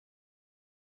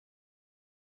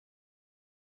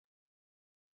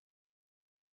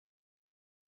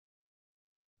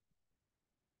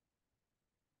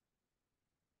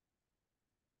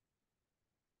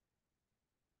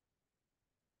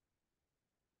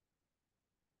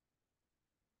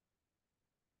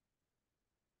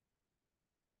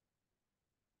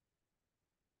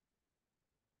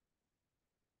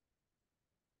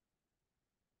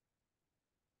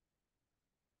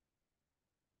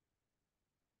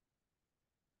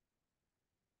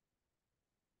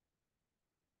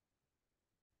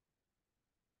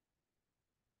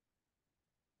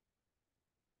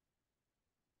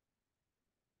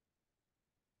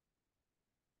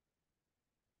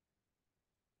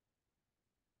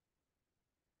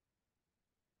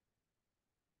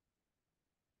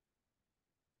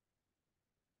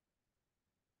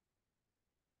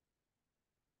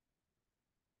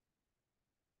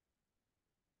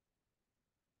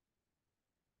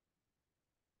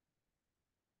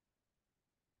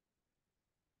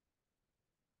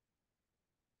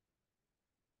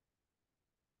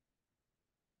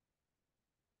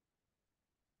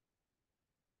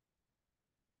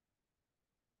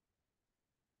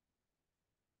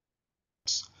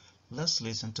Let's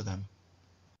listen to them.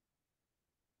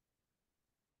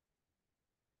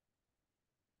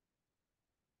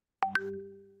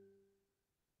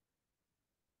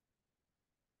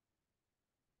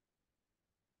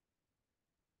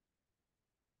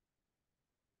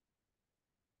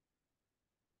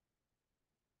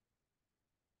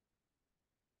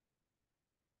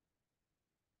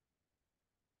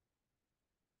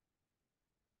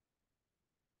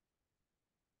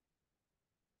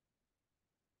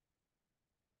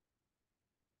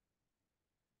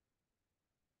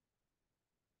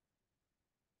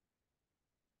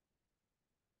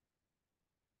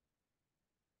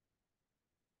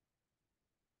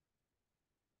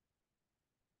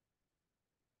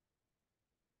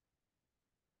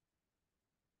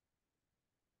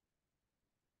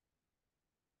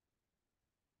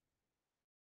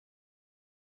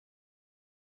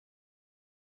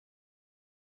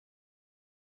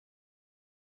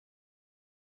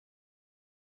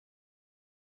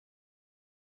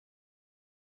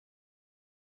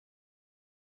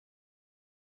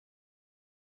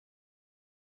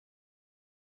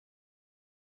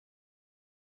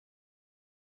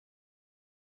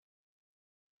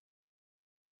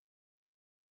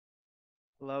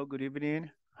 Hello, good evening.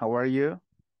 How are you?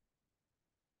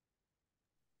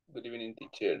 Good evening,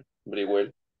 teacher. Very well.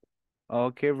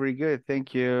 Okay, very good.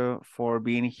 Thank you for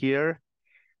being here.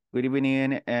 Good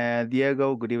evening,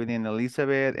 Diego. Good evening,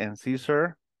 Elizabeth and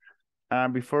Caesar.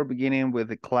 Before beginning with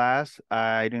the class,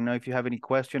 I don't know if you have any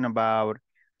question about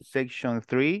section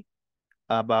 3,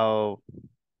 about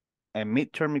a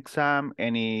midterm exam,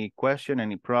 any question,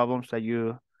 any problems that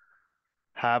you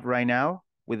have right now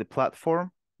with the platform.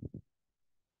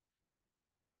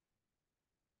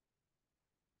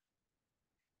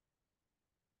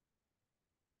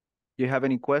 Do you have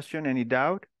any question, any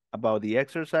doubt about the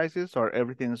exercises, or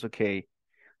everything is okay?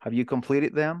 Have you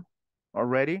completed them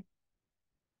already?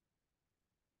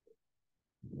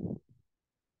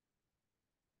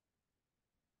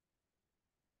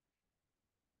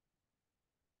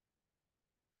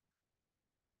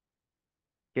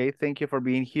 Okay, thank you for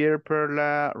being here,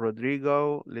 Perla,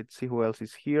 Rodrigo. Let's see who else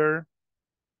is here.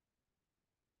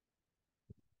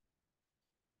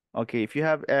 Okay, if you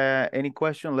have any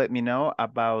question, let me know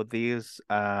about these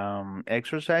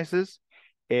exercises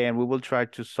and we will try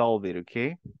to solve it,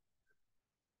 okay?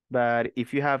 But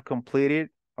if you have completed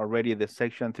already the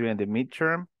section 3 and the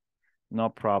midterm, no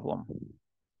problem.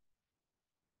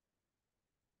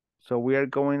 So we are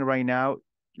going right now.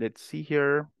 Let's see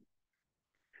here.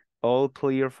 All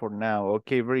clear for now.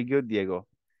 Okay, very good, Diego.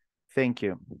 Thank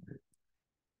you.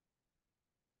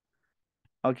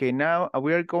 Okay, now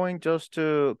we are going just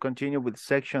to continue with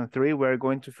section 3. We're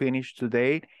going to finish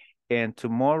today and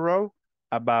tomorrow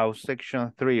about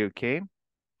section 3, okay?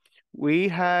 We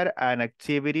had an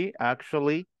activity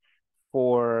actually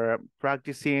for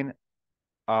practicing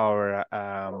our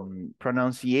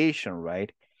pronunciation,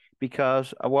 right?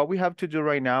 Because what we have to do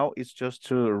right now is just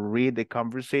to read the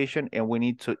conversation and we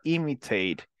need to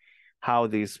imitate how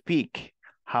they speak,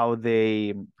 how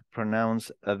they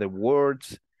pronounce the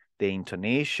words, the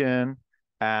intonation,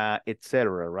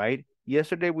 etc., right?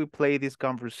 Yesterday we played this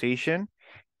conversation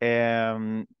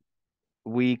and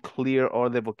we clear all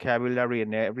the vocabulary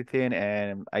and everything,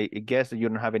 and I guess that you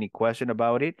don't have any question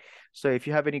about it. So if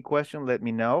you have any question, let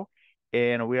me know,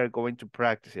 and we are going to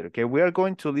practice it, okay? We are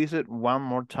going to listen one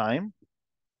more time.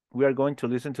 We are going to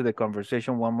listen to the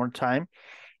conversation one more time,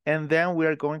 and then we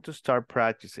are going to start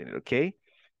practicing it, okay?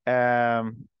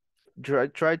 Um,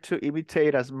 try to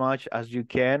imitate as much as you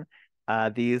can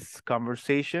this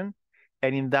conversation,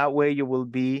 and in that way you will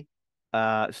be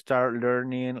start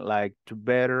learning like to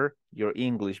better your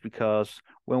English, because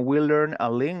when we learn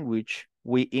a language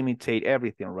we imitate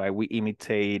everything, right? We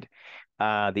imitate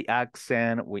the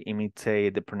accent, we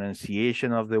imitate the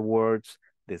pronunciation of the words,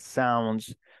 the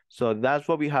sounds. So that's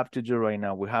what we have to do right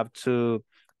now. We have to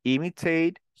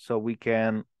imitate so we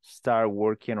can start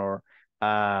working or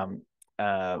um,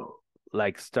 uh,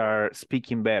 like start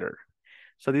speaking better.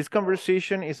 So this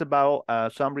conversation is about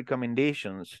some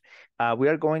recommendations. We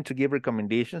are going to give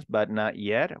recommendations, but not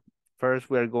yet. First,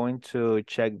 we are going to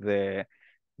check the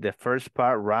first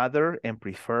part, rather and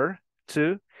prefer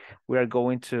to. We are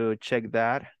going to check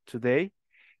that today.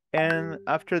 And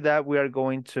after that, we are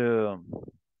going to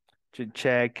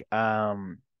check their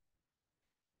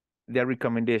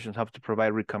recommendations, have to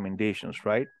provide recommendations,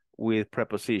 right? With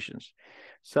prepositions.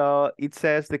 So it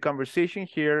says the conversation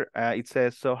here, it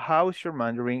says, so how's your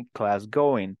Mandarin class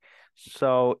going?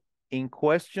 So in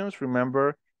questions,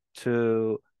 remember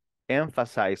to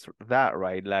emphasize that,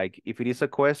 right? Like if it is a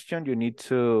question, you need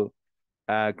to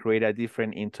create a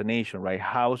different intonation, right?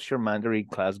 How's your Mandarin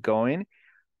class going?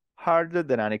 Harder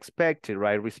than unexpected,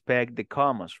 right? Respect the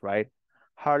commas, right?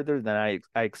 Harder than I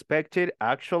expected.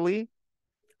 Actually,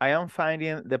 I am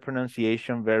finding the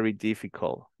pronunciation very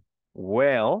difficult.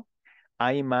 Well,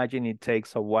 I imagine it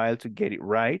takes a while to get it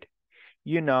right.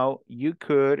 You know, you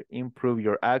could improve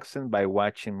your accent by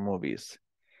watching movies.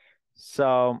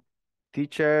 So,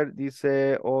 teacher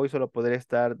dice, hoy solo podré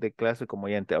estar de clase como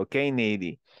oyente. Okay,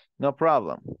 Nady, no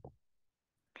problem.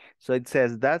 So it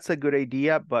says, that's a good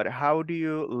idea, but how do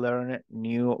you learn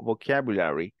new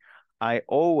vocabulary? I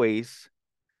always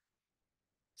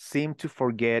seem to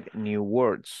forget new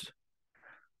words.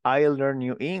 I learn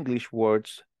new English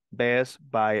words best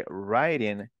by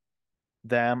writing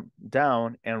them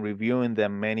down and reviewing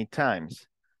them many times.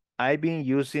 I've been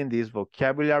using this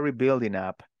vocabulary building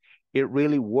app. It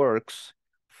really works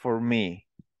for me.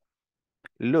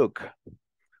 Look,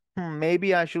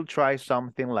 maybe I should try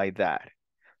something like that.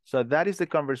 So that is the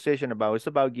conversation about. It's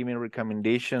about giving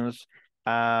recommendations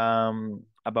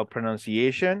about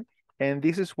pronunciation. And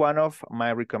this is one of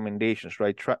my recommendations,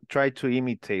 right? Try to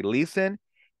imitate, listen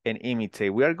and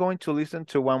imitate. We are going to listen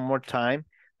to one more time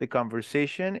the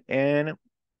conversation and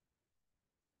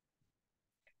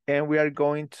we are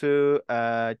going to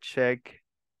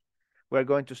we're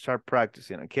going to start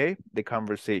practicing, okay? The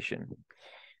conversation.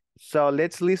 So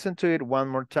let's listen to it one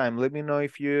more time. Let me know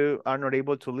if you are not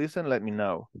able to listen, let me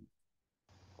know.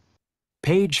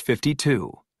 Page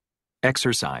 52.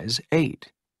 Exercise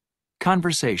 8.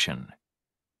 Conversation.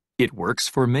 It works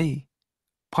for me.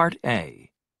 Part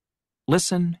A.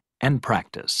 Listen and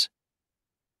practice.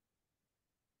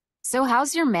 So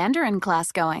how's your Mandarin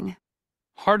class going?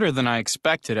 Harder than I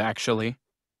expected, actually.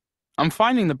 I'm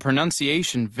finding the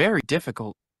pronunciation very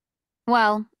difficult.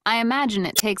 Well, I imagine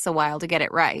it takes a while to get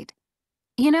it right.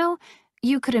 You know,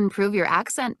 you could improve your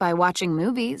accent by watching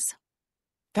movies.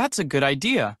 That's a good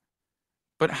idea.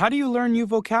 But how do you learn new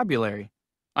vocabulary?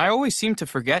 I always seem to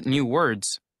forget new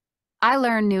words. I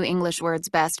learn new English words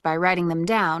best by writing them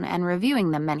down and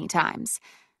reviewing them many times.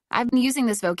 I've been using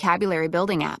this vocabulary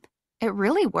building app. It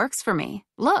really works for me.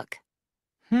 Look.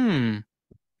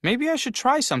 Maybe I should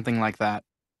try something like that.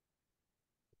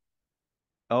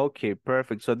 Okay,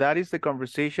 perfect. So that is the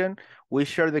conversation. We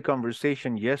shared the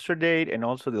conversation yesterday and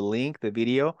also the link, the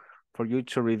video, for you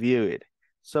to review it.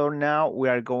 So now we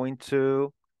are going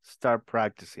to start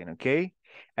practicing, okay?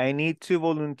 I need 2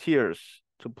 volunteers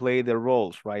to play the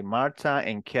roles, right? Marta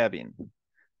and Kevin.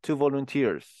 2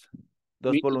 volunteers.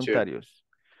 Dos Me, teacher. voluntarios.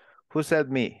 Who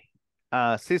said me?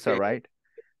 Cesar, right?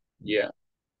 Yeah.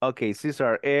 Okay,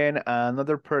 Cesar. And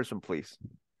another person, please.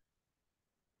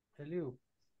 Hello.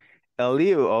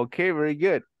 Eliu, okay, very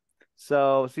good.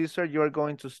 So, Cesar, you are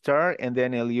going to start, and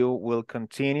then Eliu will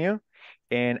continue,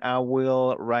 and I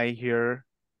will write here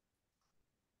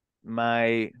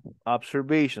my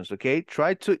observations, okay?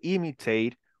 Try to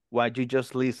imitate what you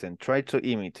just listened. Try to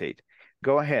imitate.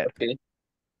 Go ahead. Okay.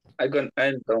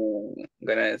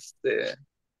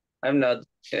 I'm not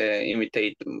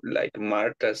imitate like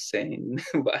Marta saying,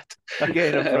 but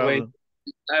Okay, no problem.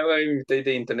 I will imitate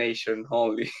the intonation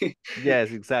only.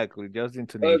 Yes, exactly. Just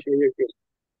intonation.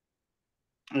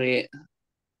 Okay.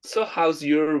 So how's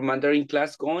your Mandarin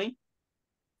class going?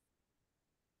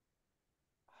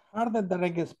 Harder than I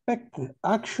expected.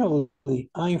 Actually,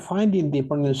 I'm finding the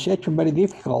pronunciation very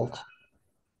difficult.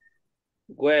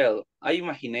 Well, I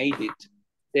imagined it.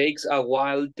 Takes a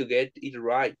while to get it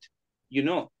right. You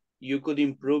know, you could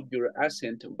improve your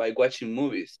accent by watching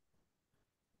movies.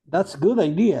 That's a good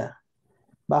idea.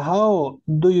 But how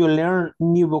do you learn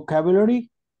new vocabulary?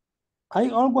 I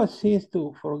always seem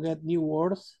to forget new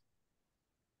words.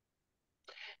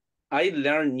 I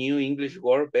learned new English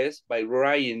words best by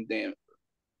writing them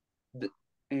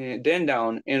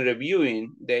down and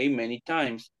reviewing them many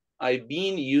times. I've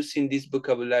been using this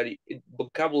vocabulary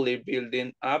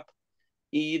building app.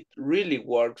 It really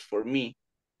works for me.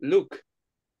 Look.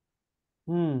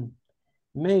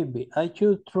 Maybe I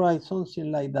should try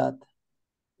something like that.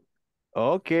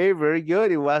 Okay, very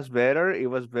good. It was better. It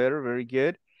was better. Very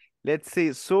good. Let's see,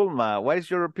 Sulma, what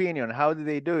is your opinion? How did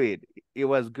they do it? It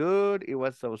was good. It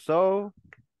was so-so.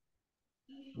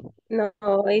 No,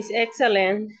 it's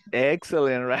excellent.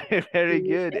 Excellent, right? Very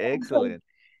good. Excellent.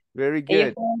 Very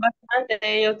Ellos good. juegan bastante,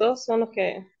 ellos dos son los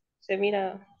que se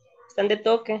mira, están de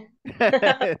toque.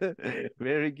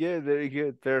 Very good. Very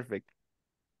good. Perfect.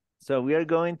 So we are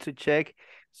going to check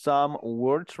some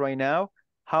words right now.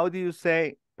 How do you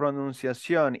say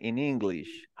pronunciation in English?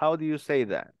 How do you say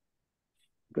that?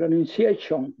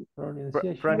 Pronunciation.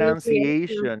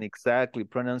 Pronunciation, exactly.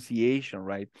 Pronunciation,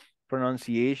 right?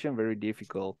 Pronunciation, very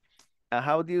difficult.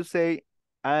 How do you say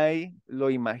I lo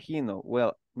imagino.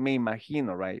 Well, me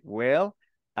imagino, right? Well,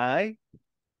 I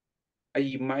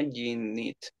imagine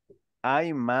it.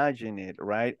 imagine it,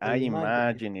 right? I Imagine.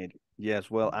 imagine it. Yes,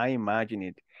 well, I imagine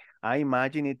it. I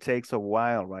imagine it takes a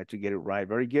while, right, to get it right.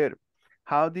 Very good.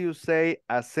 How do you say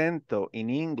acento in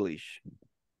English?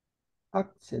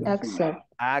 Accent. Accent.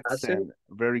 Accent, Accent.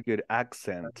 Very good.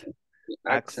 Accent. accent.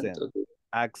 Accent. Okay.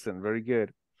 Accent. Very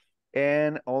good.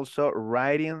 And also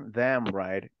writing them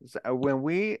right. So,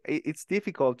 when it's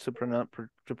difficult to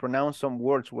pronounce some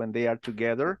words when they are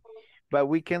together, but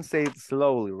we can say it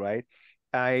slowly, right?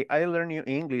 I learn new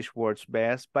English words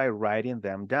best by writing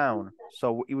them down,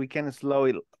 so we can slow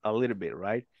it a little bit,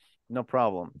 right? No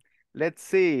problem. Let's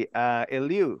see,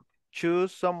 Eliu,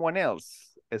 choose someone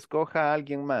else. Escoja a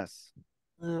alguien más.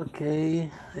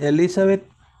 Okay. Elizabeth.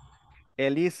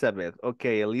 Elizabeth.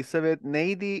 Okay, Elizabeth.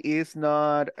 Nady is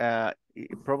not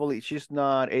probably she's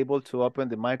not able to open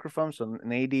the microphone, so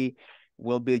Nady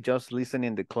will be just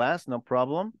listening the class, no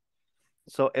problem.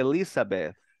 So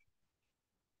Elizabeth.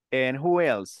 And who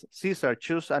else? Cesar,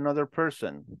 choose another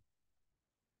person.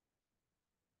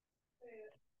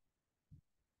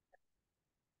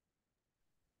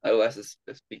 I was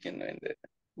speaking in the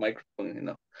microphone, you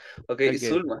know. Okay, Okay.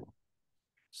 Sulma.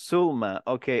 Sulma.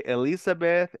 Okay,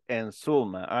 Elizabeth and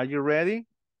Sulma. Are you ready?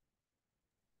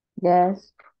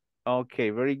 Yes.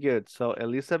 Okay, very good. So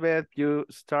Elizabeth, you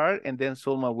start and then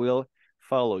Sulma will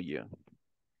follow you.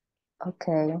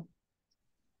 Okay.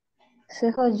 So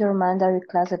how's your Mandarin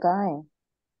class going?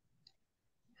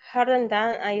 Harder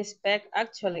than I expect,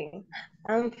 actually.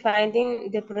 I'm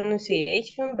finding the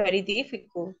pronunciation very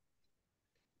difficult.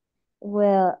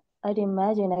 Well, I'd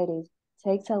imagine it is.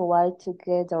 Takes a while to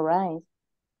get the right.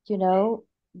 You know,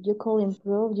 you could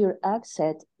improve your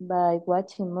accent by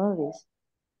watching movies.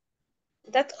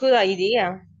 That's good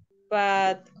idea.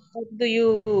 But how do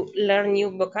you learn new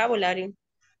vocabulary?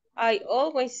 I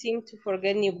always seem to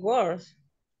forget new words.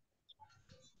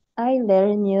 I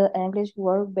learn new English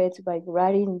words best by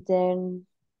writing them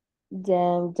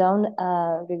down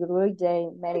a regular day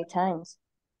many times.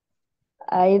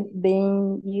 I've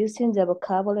been using the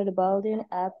vocabulary building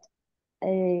app.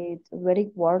 It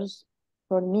really works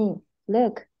for me.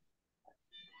 Look.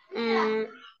 Mm,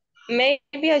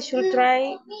 maybe I should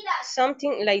try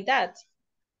something like that.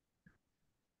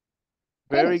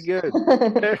 Very Finish. good.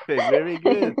 Perfect. Very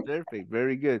good. Perfect.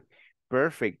 Very good.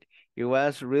 Perfect. It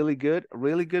was really good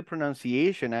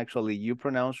pronunciation. Actually, you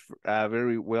pronounced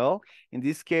very well. In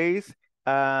this case,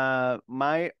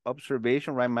 my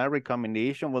observation, right, my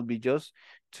recommendation would be just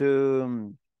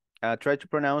to try to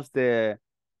pronounce the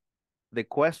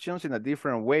questions in a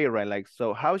different way, right? Like,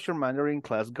 so how's your Mandarin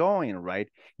class going, right?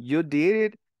 You did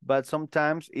it, but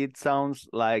sometimes it sounds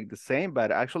like the same,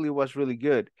 but actually it was really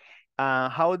good.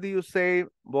 How do you say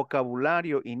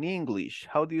vocabulario in English?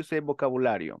 How do you say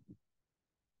vocabulario?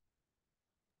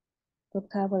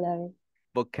 Vocabulary.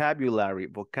 Vocabulary.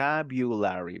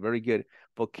 Very good.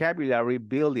 Vocabulary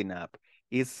building up.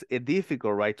 It's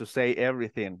difficult, right, to say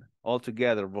everything all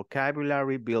together.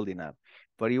 Vocabulary building up.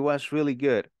 But it was really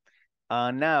good.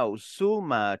 Now,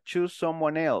 Sulma, choose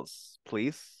someone else,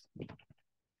 please.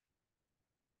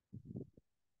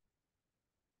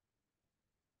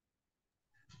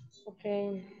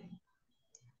 Okay.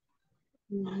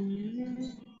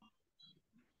 Mm,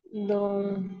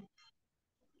 Don,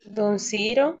 Don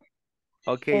Ciro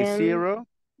Okay, and, Zero,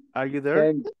 are you there?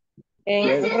 Okay. and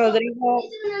Yes. Rodrigo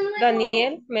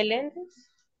Daniel Melendez.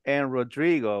 And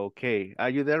Rodrigo, okay. Are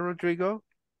you there, Rodrigo?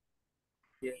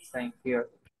 Yes, I'm here.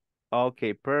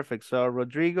 Okay, perfect. So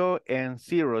Rodrigo and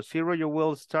Zero. Zero, you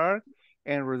will start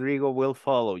and Rodrigo will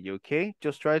follow you, okay?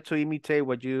 Just try to imitate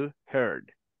what you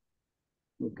heard.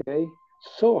 Okay.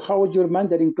 So how is your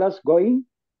Mandarin class going?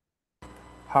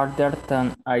 Harder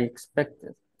than I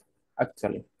expected,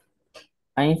 actually.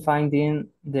 I'm finding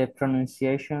the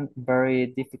pronunciation very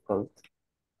difficult.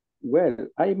 Well,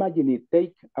 I imagine it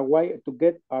take a while to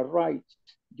get it right.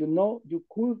 You know, you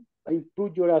could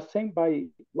improve your accent by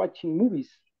watching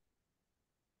movies.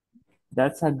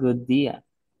 That's a good idea.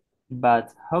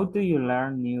 But how do you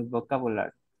learn new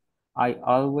vocabulary? I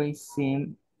always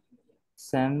seem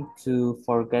to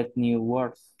forget new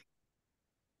words.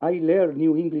 I learn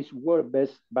new English words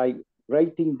best by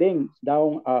writing them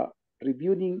down,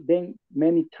 reviewing them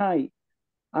many times.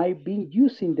 I've been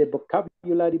using the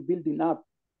vocabulary building app.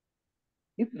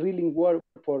 It really worked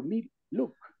for me.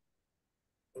 Look.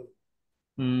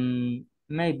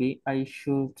 Maybe I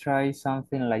should try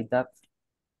something like that.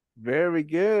 Very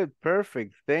good.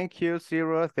 Perfect. Thank you,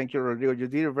 Zero. Thank you, Rodrigo. You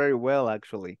did it very well,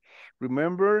 actually.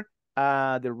 Remember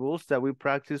the rules that we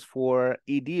practice for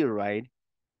ED, right?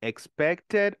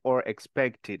 Expected or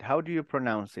expected? How do you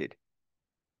pronounce it?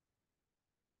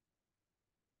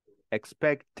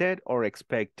 Expected or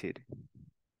expected?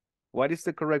 What is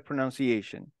the correct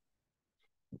pronunciation?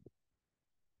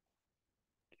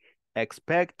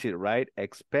 Expected, right?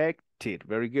 Expected.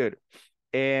 Very good.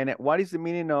 And what is the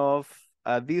meaning of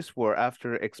this word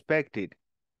after expected?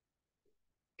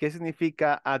 ¿Qué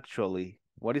significa actually?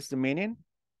 What is the meaning?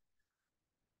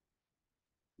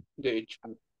 De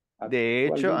hecho. De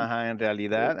hecho, en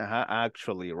realidad,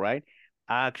 actually, right?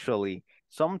 Actually.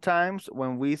 Sometimes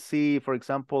when we see, for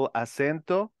example,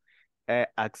 acento,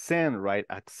 accent, right?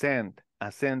 Accent,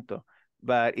 acento.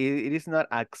 But it is not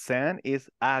accent, it's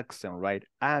accent, right?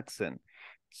 Accent.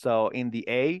 So in the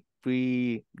A,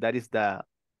 that is the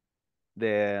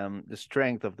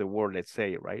strength of the word, let's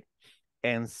say, right?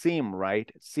 And seem, right?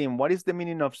 Seem. What is the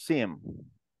meaning of seem?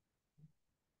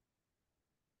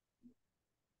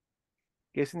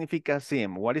 ¿Qué significa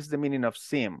seem? What is the meaning of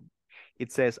seem?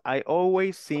 It says, I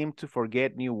always seem to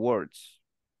forget new words.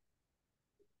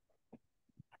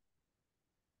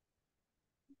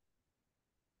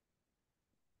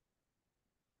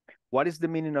 What is the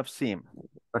meaning of seem?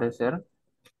 Parecer.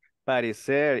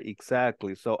 Parecer,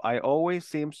 exactly. So I always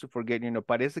seem to forget,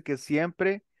 parece que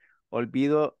siempre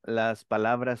olvido las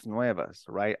palabras nuevas,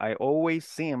 right? I always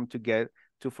seem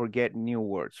to forget new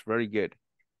words. Very good.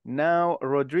 Now,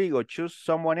 Rodrigo, choose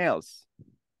someone else.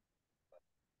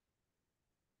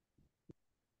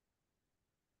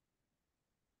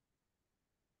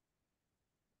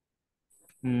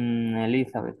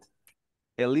 Elizabeth.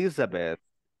 Elizabeth.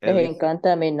 Les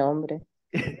encanta mi nombre.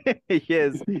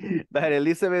 Yes, but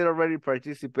Elizabeth already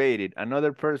participated.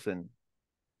 Another person.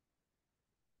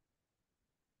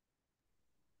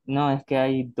 No, es que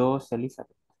hay dos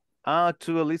Elizabeth. Ah,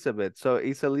 two Elizabeth. So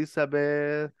it's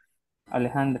Elizabeth.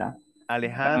 Alejandra.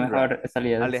 Alejandra. Mejor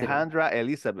salida del círculo. Alejandra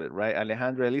Elizabeth, right?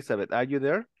 Alejandra Elizabeth. Are you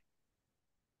there?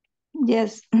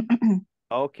 Yes.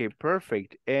 Okay,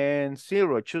 perfect. And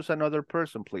Zero, choose another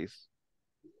person, please.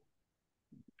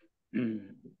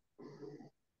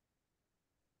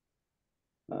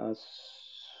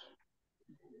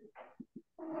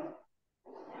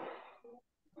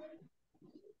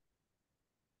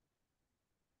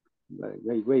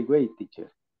 Wait,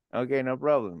 teacher. Okay, no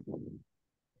problem.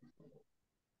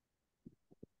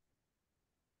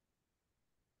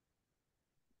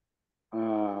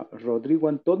 Rodrigo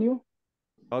Antonio.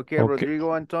 Okay,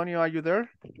 Rodrigo Antonio, are you there?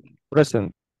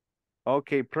 Present.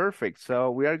 Okay, perfect.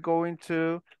 So we are going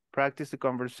to practice the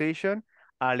conversation.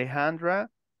 Alejandra,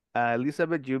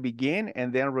 Elizabeth, you begin,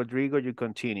 and then Rodrigo, you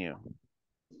continue.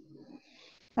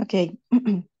 Okay.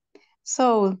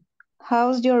 So,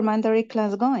 how's your Mandarin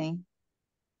class going?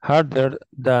 Harder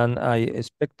than I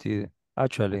expected,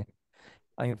 actually.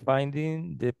 I'm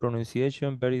finding the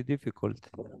pronunciation very difficult.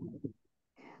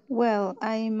 Well,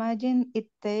 I imagine it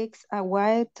takes a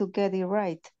while to get it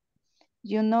right.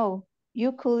 You know,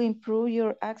 you could improve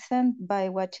your accent by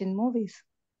watching movies.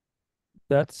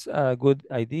 That's a good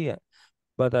idea,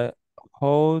 but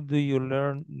how do you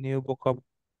learn new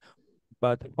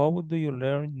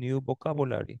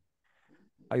vocabulary?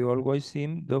 I always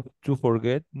seem to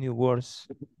forget new words.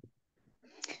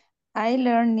 I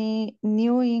learn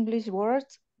new English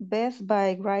words best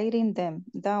by writing them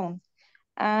down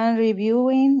and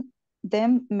reviewing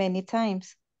them many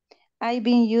times. I've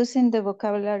been using the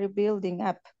vocabulary building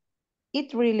app.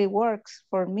 It really works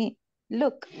for me.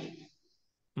 Look.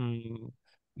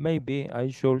 Maybe I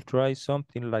should try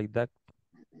something like that.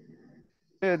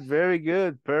 Good, very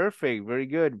good, perfect, very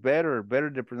good, better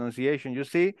the pronunciation. You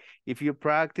see, if you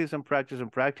practice and practice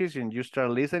and practice and you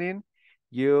start listening,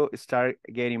 you start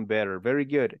getting better. Very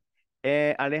good.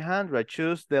 Alejandra,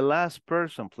 choose the last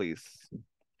person, please.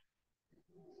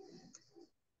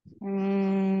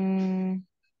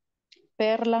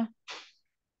 Perla.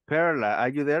 Perla, are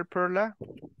you there, Perla?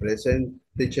 Present,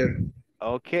 teacher.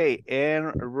 Okay,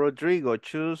 and Rodrigo,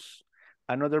 choose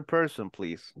another person,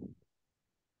 please.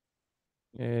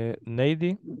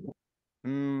 Nady?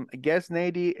 I guess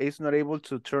Nady is not able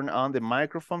to turn on the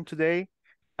microphone today.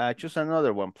 Choose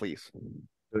another one, please.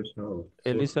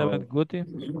 Elizabeth Guti?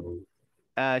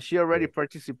 She already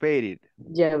participated.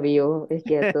 Ya vio, es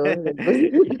que a todos les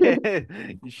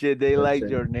gusta. They like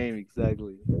your name,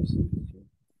 exactly.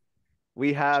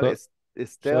 We have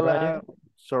Estela,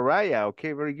 Soraya.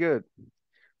 Okay, very good.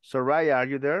 Soraya, are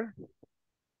you there?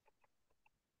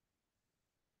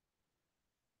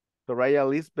 Soraya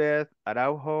Lisbeth,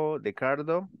 Araujo,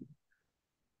 Ricardo.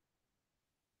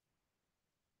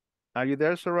 Are you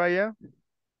there, Soraya?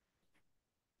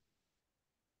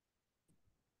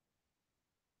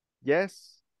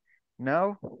 Yes?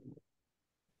 No?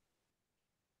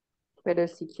 Pero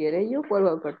si quiere, yo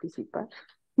vuelvo a participar.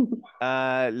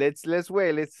 Let's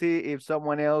wait. Let's see if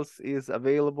someone else is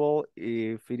available.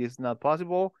 If it is not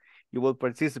possible, you will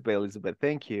participate, Elizabeth.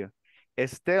 Thank you.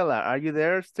 Estela, are you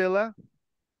there, Stella?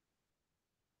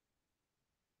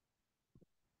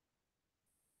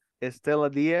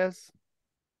 Estela Diaz.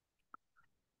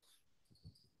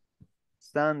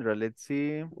 Sandra, let's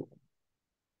see.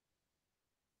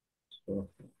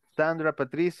 Sandra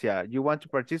Patricia, you want to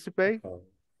participate?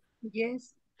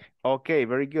 Yes. Okay,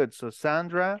 very good. So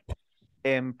Sandra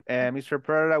and Mr.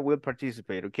 Pereira will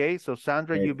participate, okay? So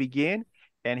Sandra, you begin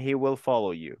and he will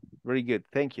follow you. Very good,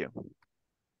 thank you.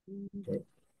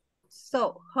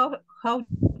 So how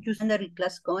you secondary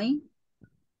class going?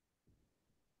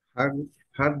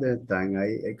 Harder than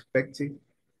I expected.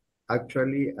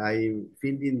 Actually, I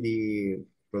finding the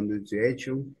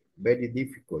pronunciation very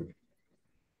difficult.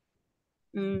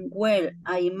 Well,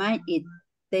 I mind it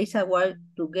takes a while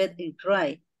to get it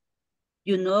right.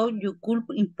 You know, you could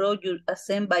improve your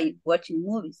accent by watching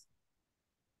movies.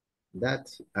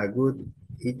 That's a good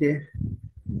idea.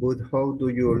 But how do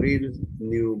you learn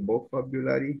new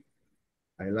vocabulary?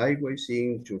 I like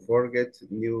seeing to forget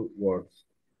new words.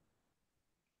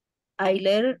 I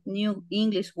learn new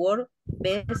English words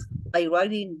best by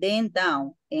writing them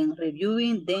down and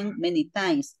reviewing them many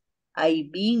times.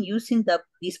 I've been using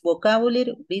this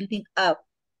vocabulary building up.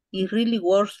 It really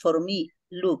works for me.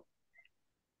 Look.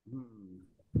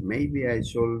 Maybe I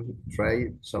should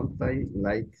try something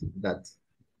like that.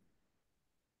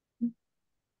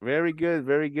 Very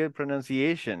good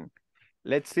pronunciation.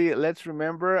 Let's see, let's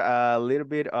remember a little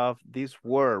bit of this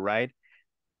word, right?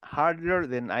 Harder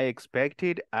than I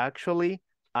expected. Actually,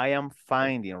 I am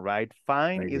finding, right?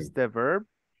 Find is the verb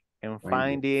and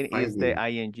finding is the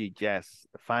ing. Yes,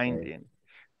 finding.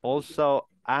 Also,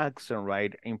 accent,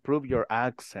 right? Improve your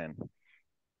accent.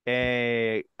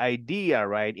 Idea,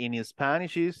 right? In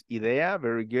Spanish is idea,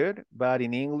 very good, but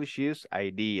in English is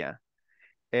idea.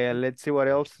 Let's see what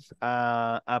else.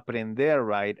 Aprender,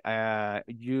 right?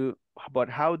 But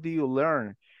how do you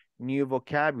learn new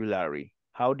vocabulary?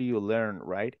 How do you learn,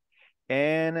 right?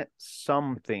 And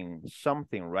something,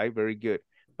 right? Very good.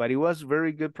 But it was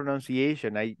very good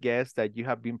pronunciation. I guess that you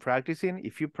have been practicing.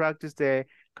 If you practice the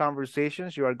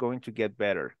conversations, you are going to get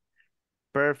better.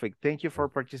 Perfect. Thank you for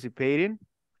participating.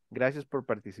 Gracias por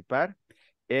participar.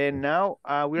 And now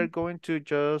we are going to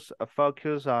just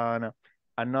focus on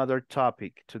another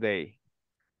topic today.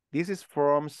 This is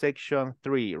from section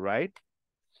 3, right?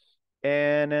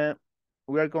 And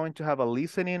we are going to have a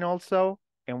listening also,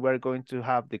 and we're going to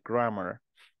have the grammar.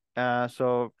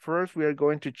 So first we are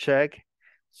going to check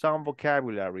some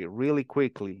vocabulary really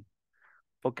quickly.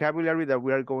 Vocabulary that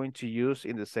we are going to use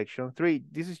in the section 3.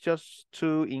 This is just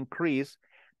to increase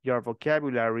your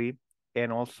vocabulary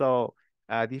and also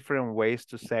different ways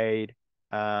to say it,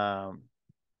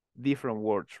 different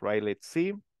words, right? Let's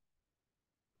see.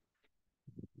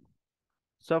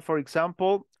 So for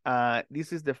example,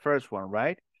 this is the first one,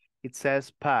 right? It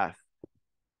says path.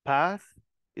 Path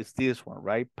is this one,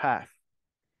 right? Path.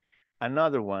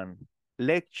 Another one,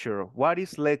 lecture. What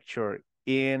is lecture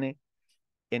in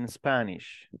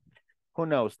Spanish? Who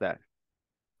knows that?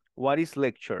 What is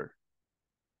lecture?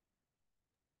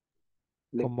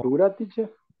 Lectura, teacher?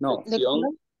 No,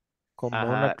 Como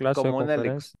una clase o como una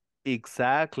conferencia.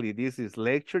 Exactly, this is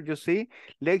lecture, you see?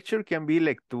 Lecture can be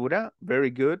lectura, very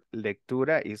good.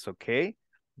 Lectura is okay.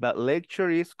 But lecture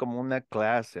is como una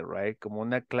clase, right? Como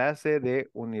una clase de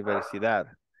universidad.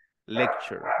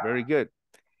 Lecture, very good.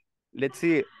 Let's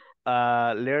see,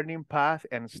 learning path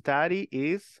and study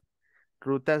is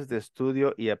rutas de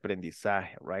estudio y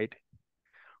aprendizaje, right?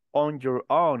 On your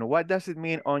own, what does it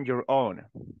mean on your own?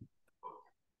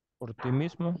 Por ti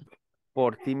mismo.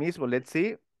 Por ti mismo, let's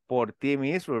see. Por ti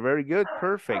mismo, very good,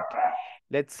 perfect.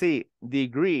 Let's see,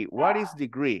 degree, what is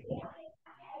degree?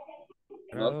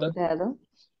 Grado.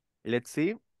 Let's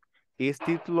see, is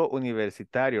título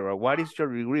universitario, or what is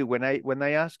your degree? When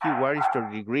I ask you what is your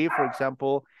degree, for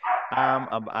example,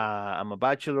 I'm a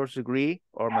bachelor's degree,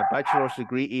 or my bachelor's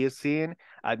degree is in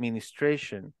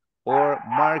administration or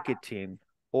marketing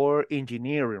or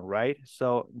engineering, right?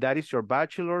 So that is your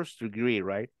bachelor's degree,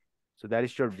 right? So that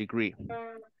is your degree.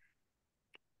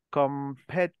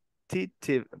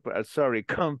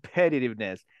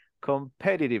 Competitiveness.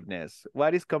 Competitiveness.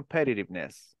 What is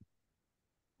competitiveness?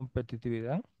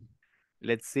 Competitividad.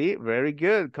 Let's see. Very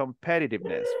good.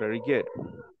 Competitiveness. Very good.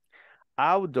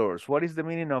 Outdoors. What is the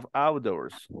meaning of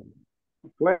outdoors?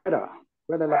 Fuera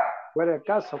de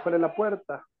casa, fuera de la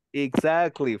puerta.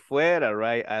 Exactly. Fuera,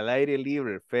 right? Al aire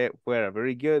libre. Fuera.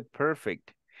 Very good.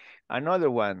 Perfect.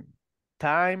 Another one.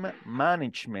 Time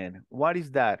management. What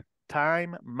is that?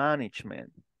 time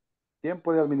management.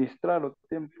 Tiempo de administrar o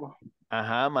tiempo.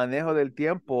 Ajá, manejo del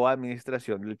tiempo o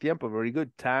administración del tiempo. Very good.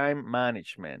 Time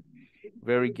management.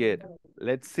 Very good.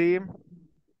 Let's see.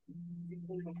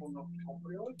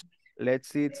 Let's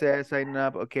see, it says sign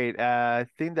up. Okay, I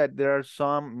think that there are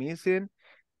some missing.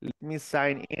 Let me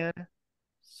sign in.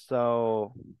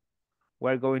 So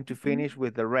we're going to finish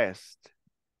with the rest.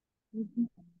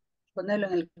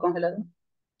 Ponerlo en el congelador.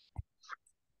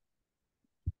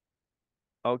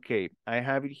 Okay, I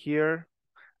have it here.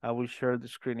 I will share the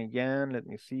screen again. Let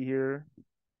me see here.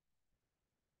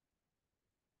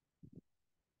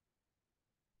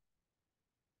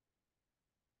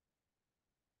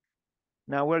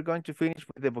 Now we're going to finish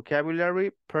with the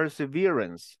vocabulary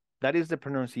perseverance. That is the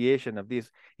pronunciation of this.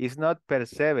 It's not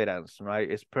perseverance, right?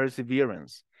 It's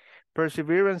perseverance.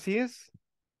 Perseverance is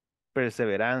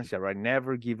perseverancia, right?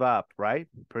 Never give up, right?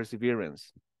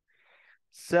 Perseverance.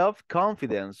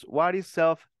 Self-confidence. What is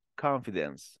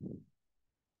self-confidence?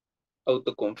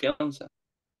 Autoconfianza.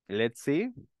 Let's see.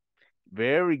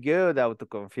 Very good,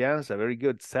 autoconfianza. Very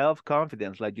good.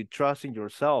 Self-confidence, like you trust in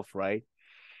yourself, right?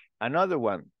 Another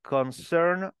one,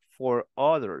 concern for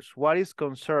others. What is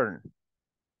concern?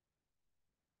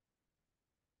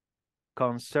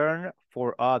 Concern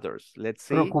for others. Let's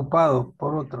see. Preocupado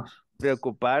por otros.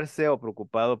 Preocuparse o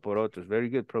preocupado por otros. Very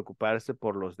good. Preocuparse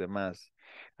por los demás.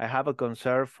 I have a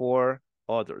concern for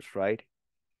others, right?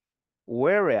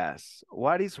 Whereas.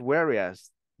 What is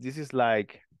whereas? This is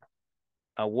like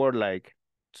a word like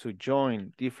to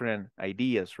join different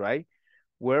ideas, right?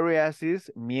 Whereas is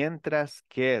mientras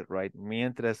que, right?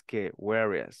 Mientras que,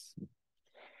 whereas.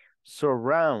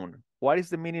 Surround. What is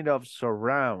the meaning of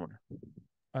surround?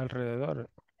 Alrededor.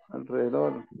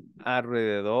 Alrededor.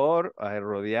 Alrededor,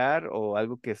 rodear o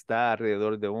algo que está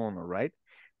alrededor de uno, right?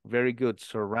 Very good.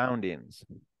 Surroundings.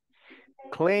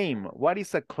 Claim. What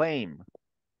is a claim?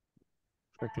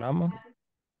 Reclamo.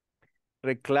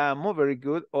 Reclamo, very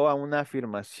good. O a una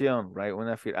afirmación, right?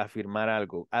 Afirmar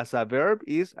algo. As a verb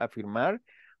is afirmar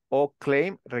o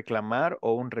claim, reclamar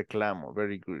o un reclamo.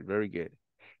 Very good, very good.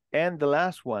 And the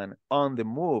last one, on the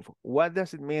move. What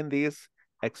does it mean, this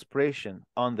expression,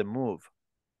 on the move?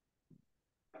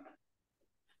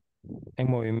 En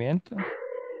movimiento.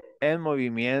 En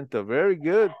movimiento. Very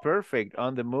good. Perfect.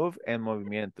 On the move and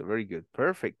movimiento. Very good.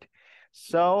 Perfect.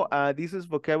 So this is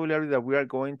vocabulary that we are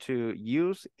going to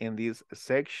use in this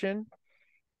section.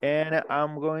 And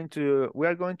we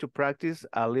are going to practice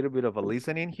a little bit of a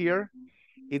listening here.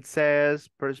 It says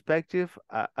perspective,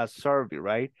 a survey,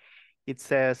 right? It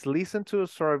says, listen to a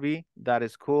survey that a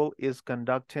school is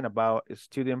conducting about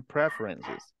student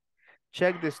preferences.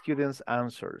 Check the students'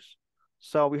 answers.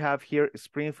 So we have here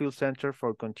Springfield Center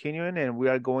for Continuing, and we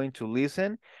are going to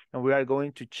listen, and we are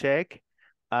going to check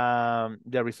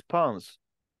the response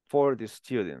for the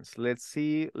students. Let's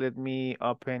see, let me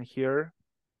open here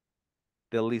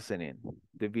the listening,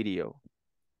 the video.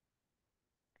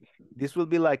 This will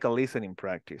be like a listening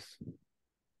practice.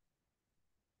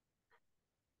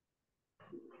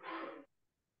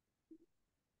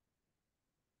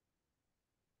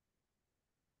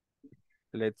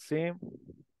 Let's see.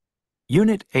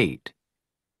 Unit 8.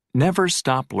 Never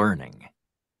stop learning.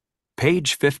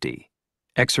 Page 50.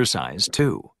 Exercise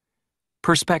 2.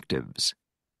 Perspectives.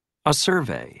 A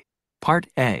survey. Part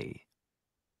A.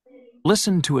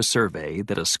 Listen to a survey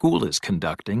that a school is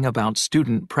conducting about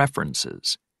student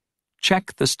preferences.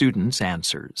 Check the students'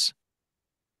 answers.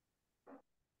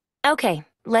 Okay,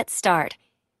 let's start.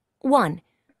 1.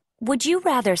 Would you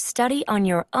rather study on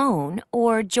your own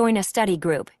or join a study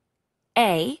group?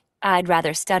 A. I'd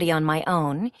rather study on my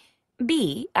own.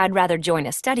 B. I'd rather join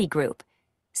a study group.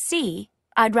 C.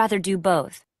 I'd rather do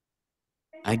both.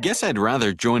 I guess I'd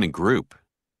rather join a group.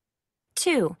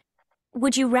 2.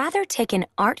 Would you rather take an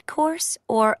art course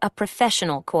or a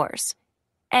professional course?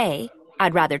 A.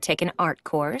 I'd rather take an art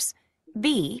course.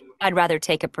 B. I'd rather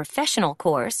take a professional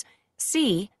course.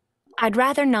 C. I'd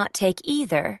rather not take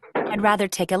either. I'd rather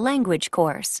take a language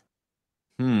course.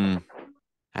 I'd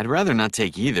rather not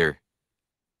take either.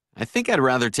 I think I'd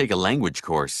rather take a language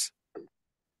course.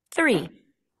 3.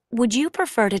 Would you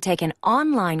prefer to take an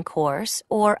online course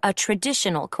or a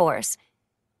traditional course?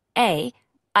 A.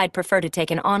 I'd prefer to take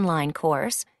an online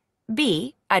course.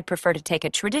 B. I'd prefer to take a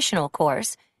traditional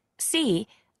course. C.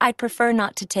 I'd prefer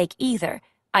not to take either.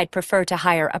 I'd prefer to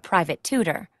hire a private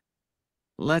tutor.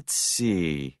 Let's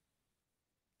see.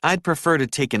 I'd prefer to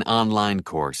take an online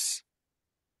course.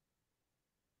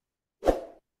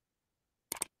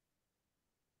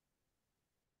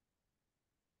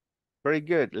 Very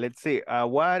good. Let's see.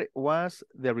 What was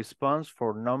the response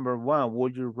for number 1?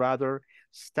 Would you rather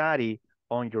study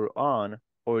on your own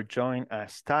or join a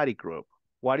study group?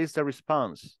 What is the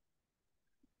response?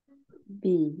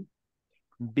 B.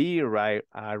 B, right?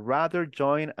 I'd rather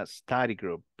join a study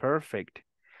group. Perfect.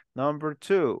 Number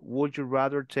 2, would you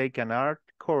rather take an art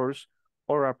course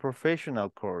or a professional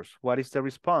course? What is the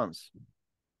response?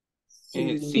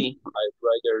 C. I'd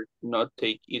rather not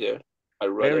take either. I'd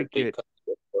rather Very take good.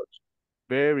 a course.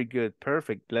 Very good.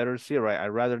 Perfect. Letter C, right? I'd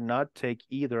rather not take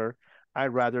either. I'd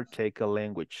rather take a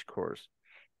language course.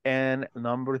 And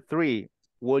number 3,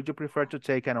 would you prefer to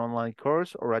take an online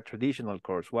course or a traditional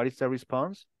course? What is the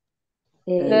response?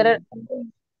 Letter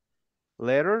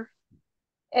Letter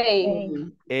A.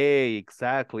 A,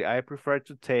 exactly. I prefer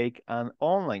to take an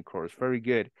online course. Very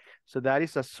good. So that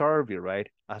is a survey, right?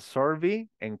 A survey,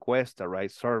 encuesta,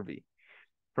 right? Survey.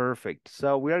 Perfect.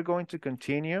 So we are going to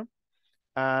continue.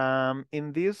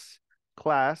 In this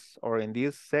class or in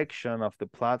this section of the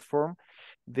platform,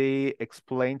 they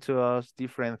explain to us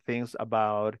different things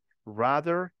about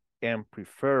rather and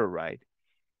prefer, right?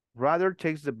 Rather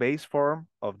takes the base form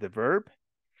of the verb,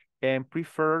 and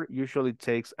prefer usually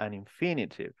takes an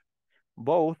infinitive.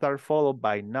 Both are followed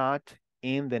by not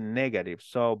in the negative.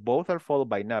 So both are followed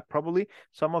by not. Probably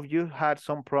some of you had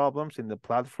some problems in the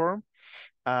platform,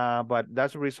 but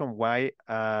that's the reason why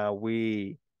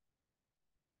we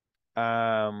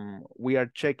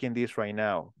are checking this right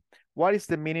now. What is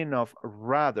the meaning of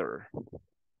rather?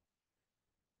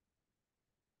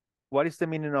 What is the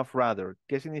meaning of rather?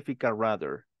 ¿Qué significa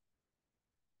rather?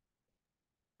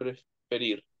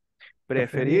 Preferir.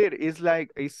 Preferir is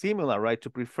like, it's similar, right? To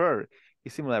prefer.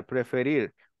 It's similar, preferir.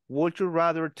 Would you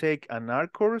rather take an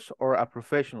art course or a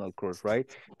professional course, right?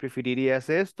 ¿Preferirías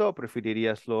esto o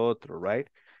preferirías lo otro, right?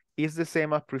 It's the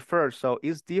same as prefer, so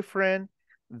it's different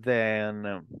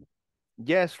than,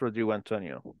 yes, Rodrigo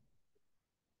Antonio.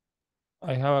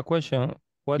 I have a question.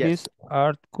 What Yes. is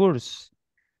art course?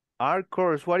 Art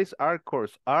course, what is art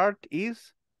course? Art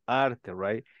is arte,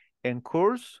 right? And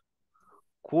course,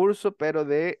 curso pero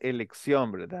de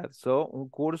elección, ¿verdad? So, un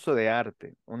curso de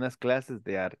arte, unas clases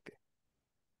de arte.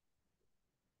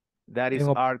 That is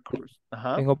art course.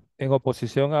 En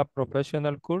oposición a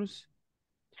professional course.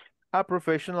 A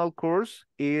professional course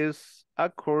is a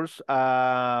course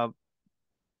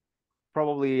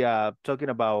probably talking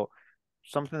about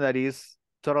something that is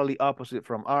totally opposite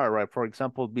from art, right? For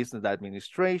example, business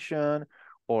administration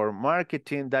or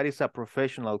marketing, that is a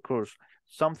professional course,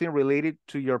 something related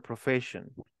to your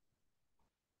profession.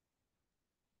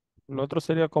 Lo otro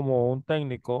sería como un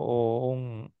técnico o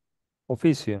un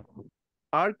oficio.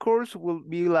 Art course will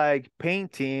be like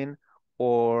painting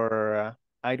or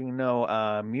I don't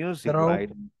know, music,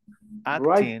 right?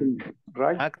 Acting,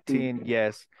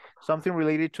 yes. Something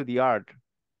related to the art.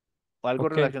 Algo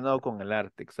relacionado con el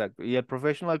arte, exacto. Y el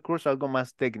professional course, algo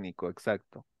más técnico,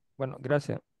 exacto. Bueno,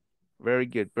 gracias. Very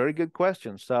good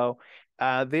question. So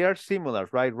they are similar,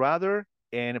 right? Rather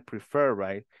and prefer,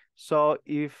 right? So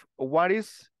if what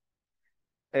is,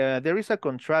 there is a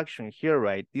contraction here,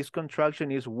 right? This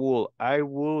contraction is would. I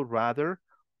would rather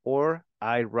or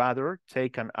I rather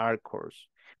take an art course.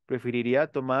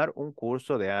 Preferiría tomar un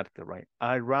curso de arte, right?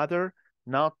 I'd rather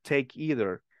not take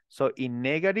either. So in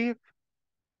negative,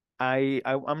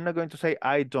 I'm not going to say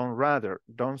I don't rather.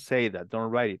 Don't say that.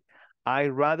 Don't write it. I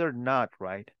rather not,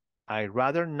 right? I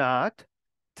rather not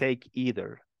take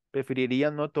either.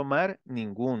 Preferiría no tomar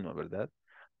ninguno, ¿verdad?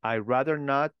 I rather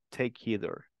not take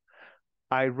either.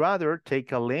 I rather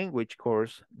take a language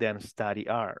course than study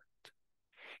art.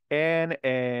 And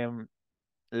I'd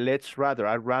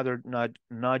rather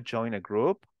not join a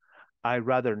group. I'd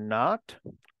rather not.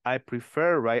 I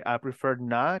prefer, right? I prefer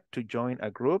not to join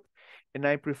a group, and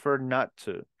I prefer not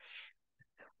to.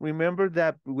 Remember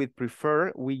that with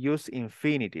prefer, we use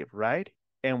infinitive, right?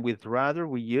 And with rather,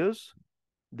 we use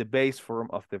the base form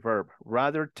of the verb.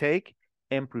 Rather take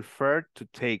and prefer to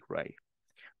take, right?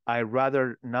 I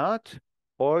rather not,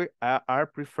 or I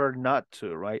prefer not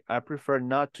to, right? I prefer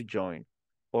not to join,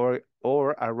 or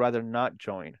I rather not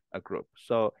join a group.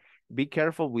 So be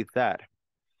careful with that.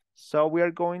 So we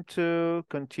are going to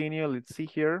continue. Let's see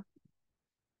here.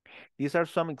 These are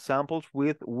some examples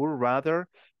with would rather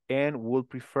and would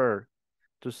prefer.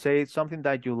 To say something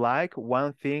that you like,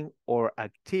 one thing or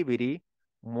activity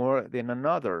more than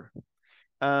another.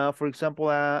 For example,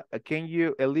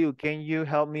 Eliu, can you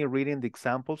help me reading the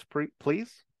examples,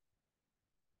 please?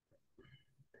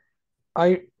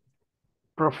 I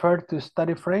prefer to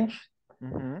study French.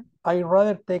 I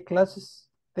rather take classes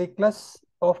in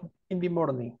the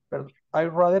morning. I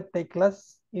rather take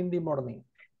class in the morning.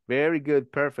 Very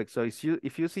good, perfect. So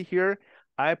if you see here,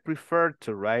 I prefer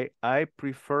to, right? I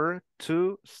prefer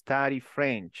to study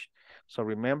French. So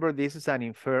remember, this is an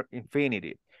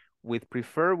infinitive. With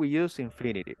prefer, we use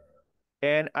infinitive.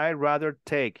 And I'd rather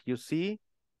take, you see,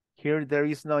 here there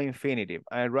is no infinitive.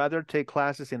 I'd rather take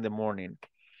classes in the morning.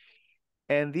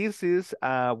 And this is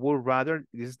would rather,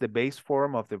 this is the base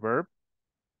form of the verb.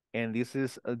 And this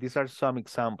is these are some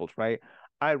examples, right?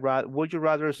 Would you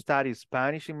rather study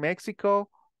Spanish in Mexico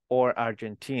or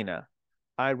Argentina?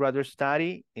 I'd rather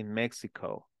study in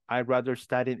Mexico. I'd rather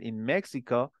study in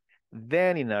Mexico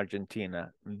than in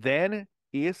Argentina. Then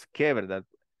is que, ¿verdad?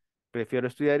 Prefiero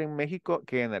estudiar en México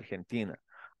que en Argentina.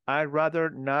 I'd rather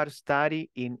not study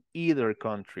in either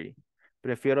country.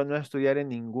 Prefiero no estudiar en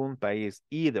ningún país,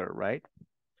 either, right?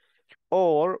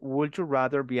 Or would you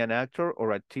rather be an actor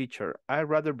or a teacher? I'd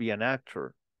rather be an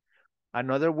actor.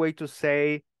 Another way to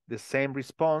say the same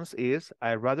response is,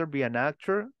 I'd rather be an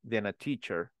actor than a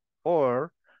teacher.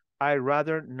 Or, I'd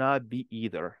rather not be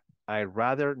either. I'd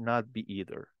rather not be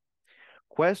either.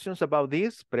 Questions about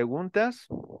this? Preguntas?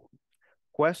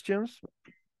 Questions?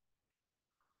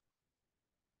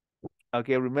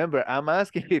 Okay, remember, I'm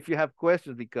asking if you have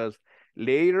questions because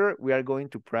later we are going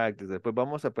to practice. Después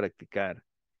vamos a practicar.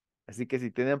 Así que si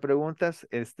tienen preguntas,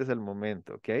 este es el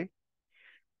momento, okay?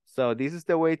 So this is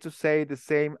the way to say the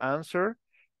same answer,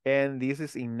 and this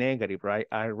is in negative, right?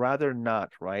 I'd rather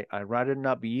not, right? I'd rather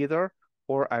not be either,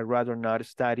 or I'd rather not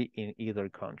study in either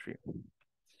country.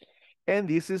 And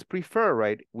this is prefer,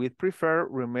 right? With prefer,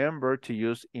 remember to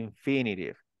use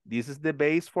infinitive. This is the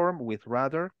base form with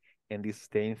rather, and this is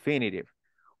the infinitive.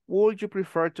 Would you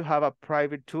prefer to have a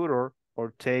private tutor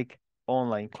or take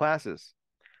online classes?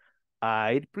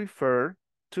 I'd prefer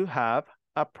to have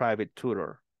a private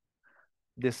tutor.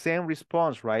 The same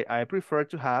response, right? I prefer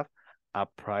to have a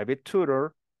private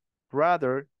tutor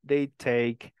rather they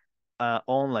take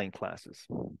online classes.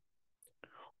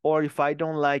 Or if I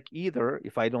don't like either,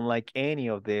 if I don't like any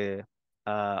of the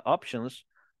options,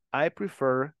 I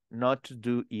prefer not to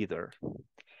do either.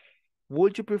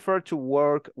 Would you prefer to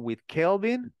work with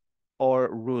Kelvin or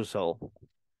Russell?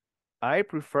 I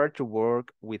prefer to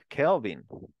work with Kelvin.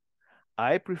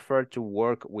 I prefer to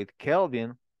work with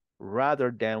Kelvin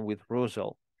rather than with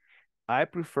Russell. I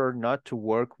prefer not to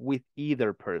work with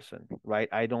either person, right?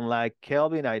 I don't like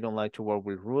Kelvin. I don't like to work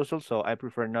with Russell, so I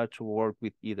prefer not to work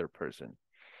with either person.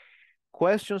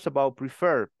 Questions about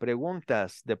prefer.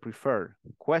 Preguntas de prefer.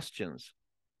 Questions.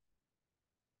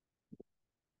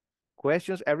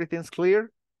 Questions, everything's clear?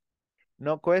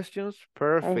 No questions?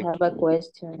 Perfect. I have a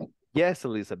question. Yes,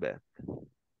 Elizabeth.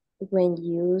 When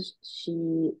you use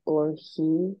she or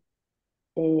he,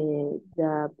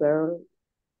 the verb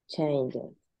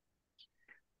changes.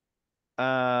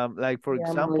 Like for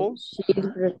example? She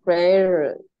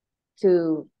prefer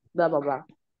to blah, blah, blah.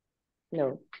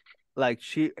 No. Like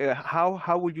she,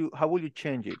 how would you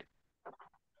change it?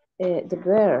 The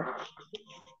verb.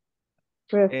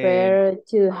 Prefer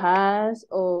to has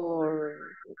or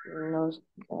no,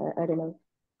 I don't know.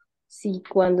 Si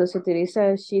cuando se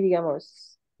utiliza she,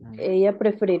 digamos, ella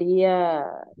preferiría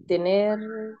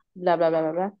tener bla, bla, bla,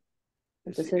 bla, bla.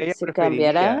 Entonces ella se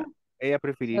cambiará. Ella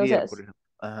preferiría, O sea, por ejemplo.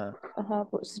 Ajá. Ajá,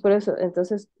 pues por eso,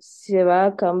 entonces se va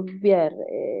a cambiar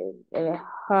el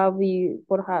have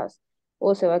por has,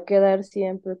 o se va a quedar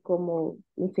siempre como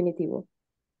infinitivo.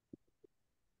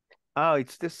 Oh,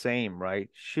 it's the same, right?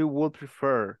 She would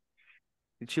prefer,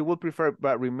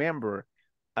 but remember,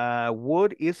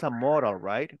 would is a modal,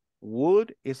 right?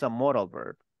 Would is a modal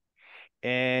verb.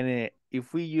 And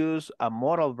if we use a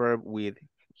modal verb with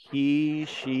he,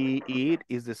 she, it,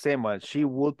 is the same one. She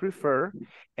would prefer,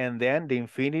 and then the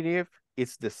infinitive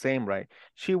is the same, right?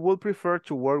 She would prefer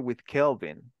to work with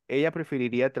Kelvin. Ella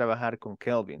preferiría trabajar con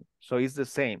Kelvin. So it's the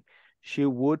same. She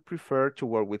would prefer to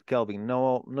work with Kelvin.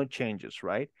 No changes,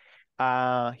 right?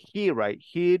 Right?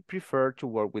 He'd prefer to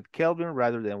work with Kelvin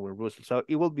rather than with Russell. So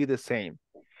it will be the same.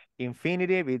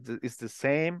 Infinitive is the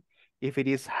same. If it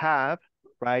is have,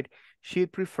 right?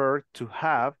 She'd prefer to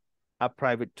have a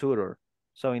private tutor.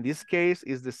 So in this case,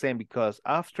 it's the same because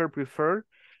after prefer,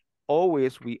 we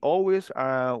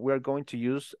are going to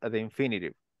use the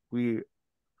infinitive. We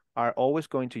are always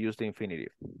going to use the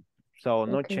infinitive. So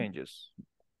no changes.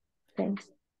 Thanks.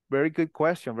 Very good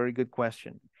question, very good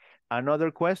question.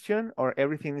 Another question or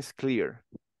everything is clear?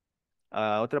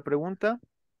 ¿Otra pregunta?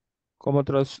 ¿Cómo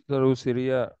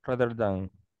traduciría rather than?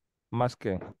 Más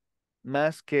que.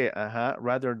 Más que,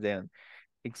 rather than.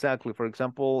 Exactly. For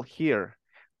example, here,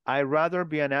 I'd rather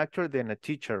be an actor than a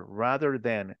teacher, rather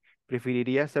than.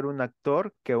 Preferiría ser un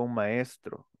actor que un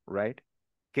maestro, right?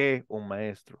 Que un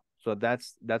maestro. So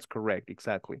that's correct,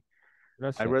 exactly.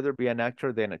 Gracias. I'd rather be an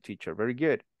actor than a teacher. Very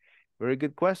good. Very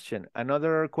good question.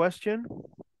 Another question?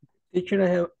 Teacher, I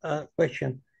have a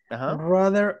question.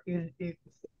 Rather,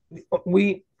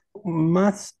 we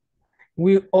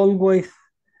always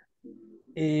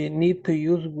need to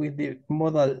use with the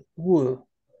modal would.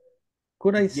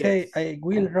 Could I say I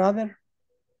will rather?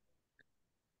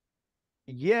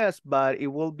 Yes, but it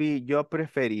will be yo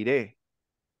preferiré.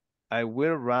 I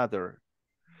will rather.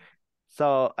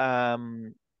 So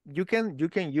you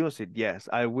can use it, yes.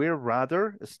 I will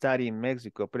rather study in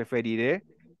Mexico. Preferiré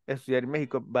estudiar en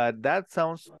Mexico, but that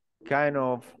sounds kind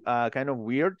of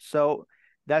weird. So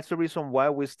that's the reason why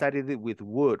we studied it with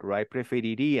would, right?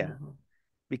 Preferiría.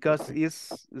 Because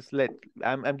it's like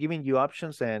I'm giving you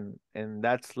options and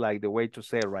that's like the way to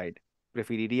say it, right?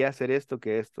 Preferiría hacer esto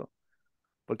que esto.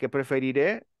 Porque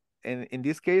preferiré, in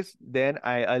this case, then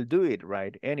I'll do it,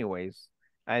 right? Anyways,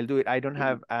 I'll do it. I don't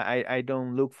have, I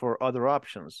don't look for other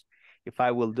options if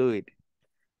I will do it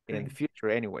in the future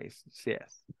anyways.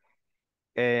 Yes.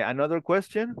 Another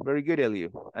question? Very good,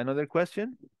 Elio. Another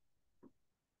question?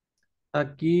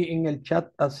 Aquí en el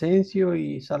chat Asensio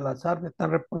y Salazar me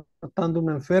están reportando un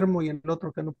enfermo y el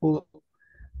otro que no pudo,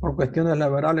 por cuestiones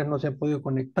laborales no se ha podido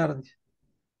conectar. Dice.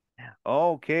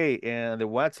 Okay, in the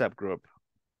WhatsApp group.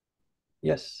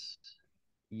 Yes.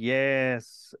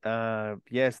 Yes.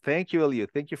 Yes, thank you, Elio.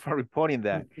 Thank you for reporting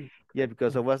that. Yeah,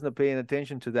 because I was not paying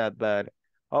attention to that, but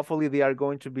hopefully they are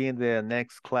going to be in the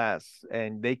next class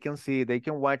and they can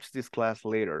watch this class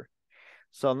later.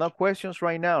 So no questions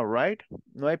right now, right?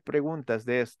 No hay preguntas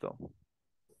de esto.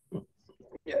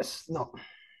 Yes, no.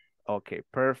 Okay,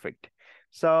 perfect.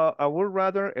 So I would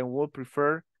rather and would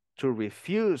prefer to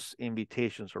refuse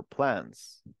invitations or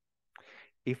plans.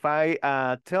 If I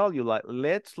tell you like,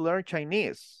 let's learn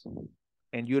Chinese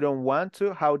and you don't want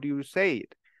to, how do you say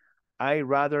it? I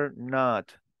rather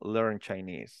not learn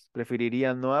Chinese.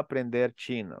 Preferiría no aprender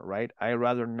chino, right? I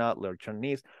rather not learn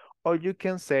Chinese. Or you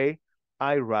can say,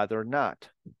 I rather not.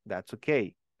 That's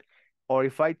okay. Or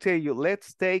if I tell you,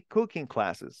 let's take cooking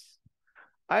classes.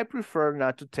 I prefer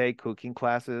not to take cooking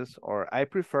classes, or I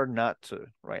prefer not to,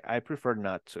 right? I prefer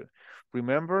not to.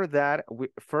 Remember that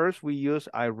first we use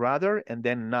I rather and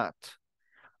then not.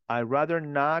 I rather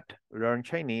not learn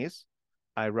Chinese.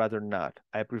 I rather not.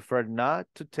 I prefer not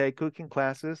to take cooking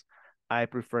classes. I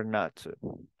prefer not to.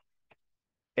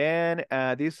 And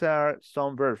these are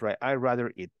some verbs, right? I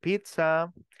rather eat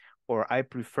pizza, or I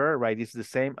prefer, right? It's the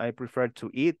same. I prefer to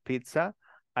eat pizza.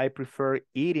 I prefer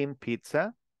eating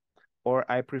pizza, or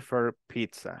I prefer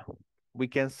pizza. We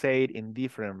can say it in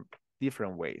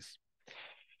different ways.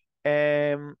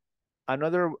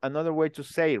 Another way to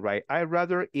say it, right? I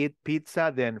rather eat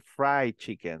pizza than fried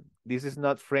chicken. This is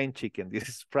not French chicken. This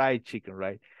is fried chicken,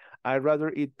 right? I rather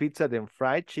eat pizza than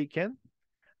fried chicken.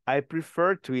 I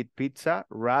prefer to eat pizza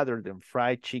rather than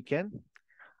fried chicken.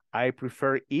 I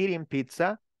prefer eating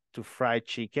pizza to fried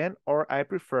chicken, or I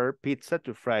prefer pizza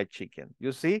to fried chicken.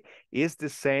 You see, it's the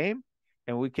same,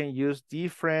 and we can use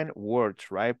different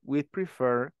words, right? We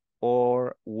prefer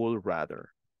or would rather.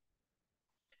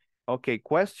 Okay,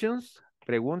 questions?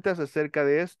 Preguntas acerca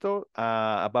de esto,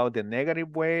 about the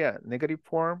negative way, negative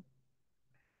form?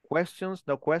 Questions?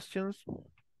 No questions?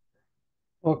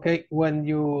 Okay, when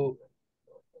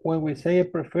we say I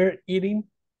prefer eating,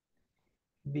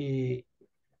 we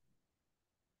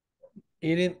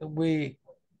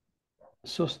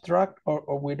subtract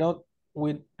or we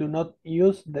do not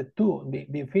use the to,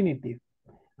 the infinitive.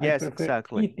 Yes, I prefer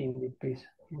exactly. eating the pizza.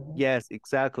 Yes,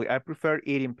 exactly. I prefer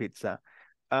eating pizza.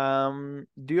 Do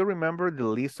you remember the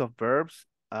list of verbs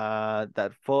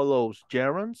that follows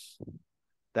gerunds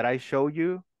that I showed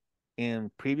you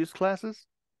in previous classes?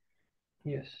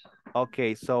 Yes.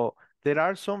 Okay, so there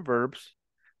are some verbs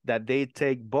that they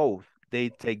take both. They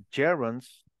take gerunds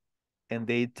and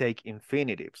they take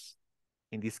infinitives.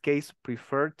 In this case,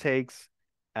 prefer takes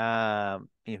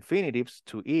infinitives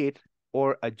to eat,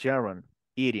 or a gerund,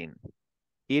 eating.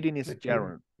 Eating is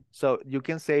gerund. So you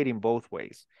can say it in both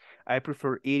ways. I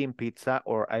prefer eating pizza,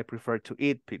 or I prefer to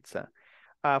eat pizza.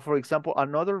 For example,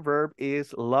 another verb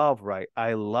is love, right?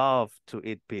 I love to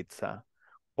eat pizza,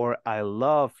 or I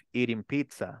love eating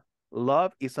pizza.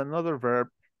 Love is another verb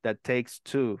that takes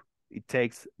two. It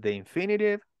takes the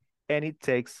infinitive and it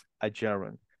takes a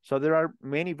gerund. So there are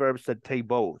many verbs that take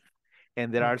both.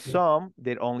 And there are some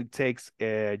that only takes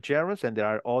gerunds, and there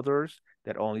are others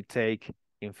that only take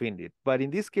infinitive. But in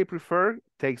this case, prefer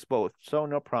takes both, so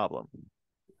no problem.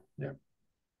 Yeah.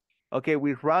 Okay,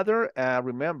 we rather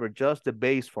remember just the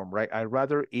base form, right? I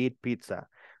rather eat pizza.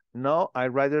 No, I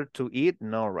rather to eat.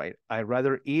 No, right? I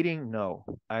rather eating. No,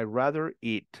 I rather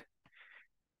eat.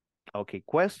 Okay,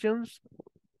 questions?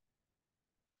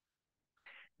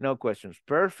 No questions.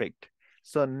 Perfect.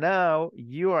 So now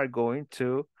you are going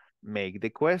to make the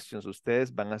questions.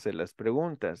 Ustedes van a hacer las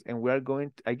preguntas. And we are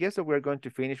going to, I guess that we're going to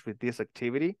finish with this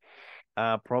activity,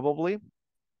 probably.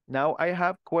 Now I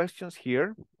have questions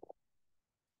here.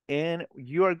 And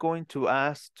you are going to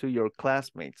ask to your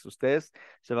classmates. Ustedes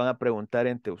se van a preguntar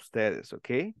entre ustedes,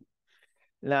 okay?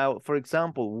 Now, for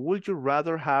example, would you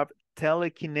rather have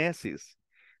telekinesis?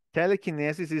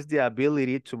 Telekinesis is the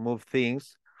ability to move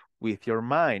things with your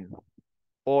mind,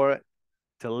 or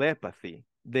telepathy,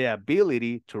 the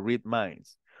ability to read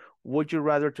minds. Would you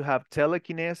rather to have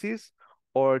telekinesis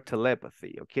or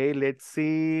telepathy? Okay, let's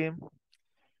see.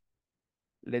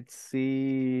 Let's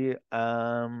see.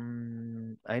 I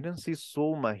don't see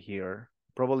Sulma here.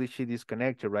 Probably she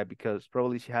disconnected, right? Because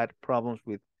probably she had problems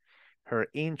with her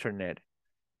internet.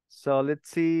 So let's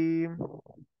see.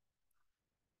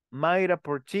 Mayra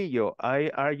Portillo.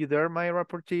 Are you there, Mayra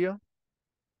Portillo?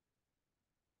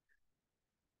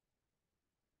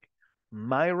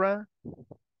 Myra?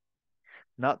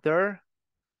 Not there?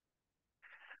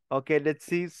 Okay, let's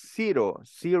see.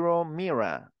 Zero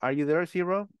Mira. Are you there,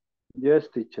 Zero? Yes,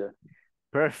 teacher.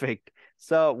 Perfect.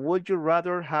 So would you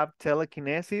rather have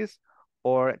telekinesis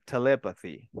or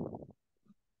telepathy?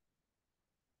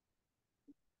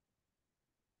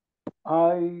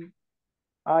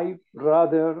 I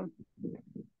rather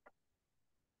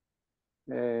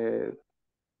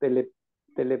telepathy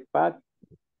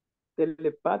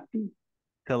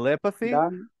Telepathy?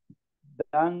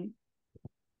 than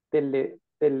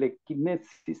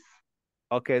telekinesis.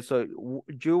 Okay, so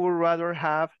you would rather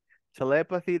have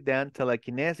telepathy than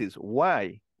telekinesis.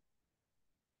 Why?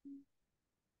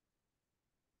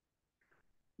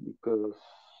 Because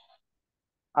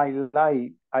I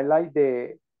like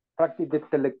the practice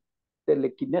the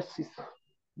telekinesis.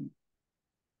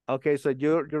 Okay, so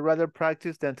you rather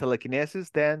practice than telekinesis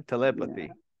than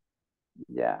telepathy.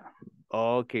 Yeah.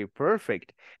 Okay,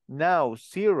 perfect. Now,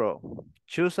 Zero,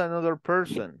 choose another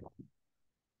person.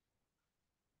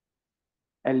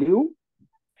 Eliu?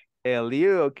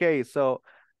 Eliu, okay, so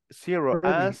Zero,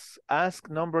 Ready. ask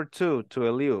number 2 to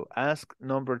Eliu. Ask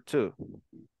number 2.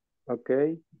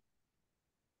 Okay.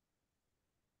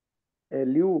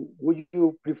 Eliu, would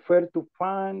you prefer to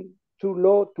find true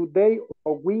love today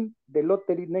or win the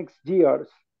lottery next year?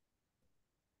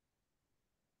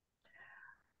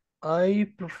 I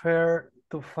prefer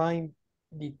to find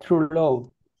the true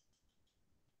love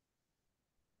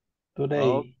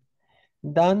today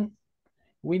than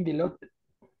win the lot.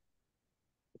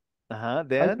 I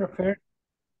Then? prefer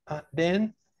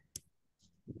then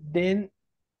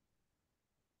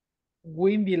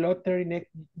win the lottery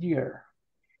next year.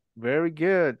 Very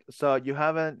good. So you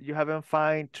haven't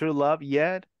find true love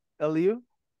yet, Eliu?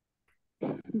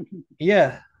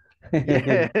 Yeah.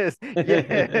 Yes, yes.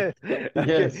 Okay.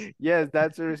 Yes. Yes,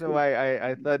 that's the reason why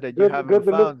I thought that you haven't Good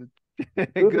luck. found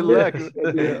it. Good luck.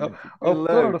 Yeah, Good of luck.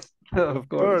 course. Of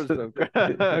course. Of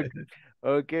course.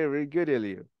 Okay, very good,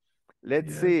 Eliu.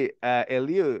 Let's see.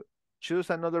 Eliu,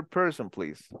 choose another person,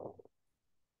 please.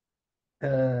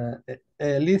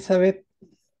 Elizabeth.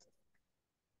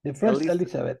 The first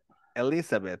Elizabeth.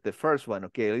 Elizabeth, the first one.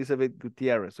 Okay, Elizabeth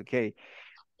Gutierrez. Okay.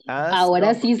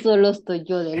 Ahora sí solo estoy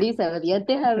yo de Elizabeth. Ya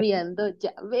te habían dos.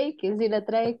 Ya ve que si la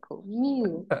trae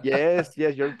conmigo. Yes,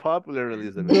 you're popular,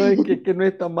 Elizabeth. No, es que no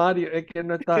está Mario, es que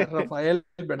no está Rafael,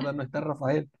 ¿verdad? No está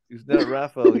Rafael. It's not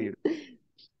Rafael here.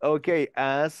 Okay,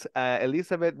 ask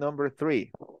Elizabeth number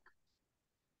 3.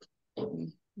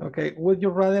 Okay, would you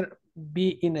rather be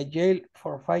in a jail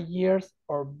for 5 years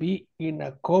or be in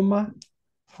a coma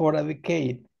for a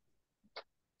decade?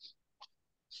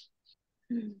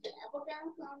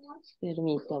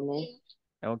 Permítame.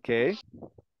 Okay.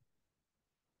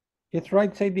 It's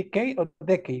right, say decade or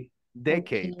decade?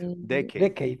 Decade. Okay.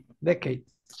 Decade. Decade.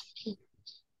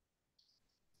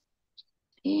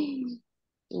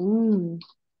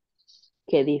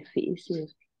 Qué difícil.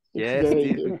 It's Yes,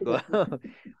 very difficult.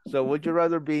 So would you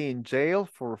rather be in jail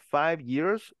for 5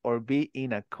 years or be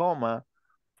in a coma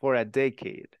for a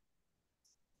decade?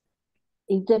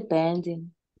 It depends.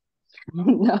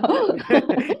 No.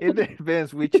 It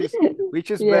depends which is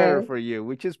better for you.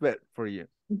 Which is better for you?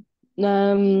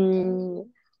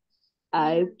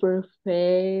 I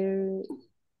prefer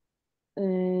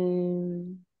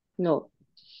no.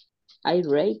 I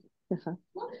rate.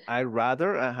 I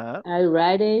rather I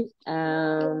rather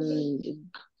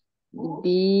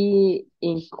be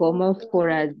in coma for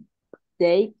a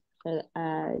day,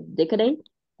 decade,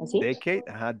 así? Decade,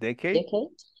 Decade,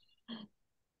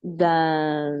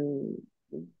 than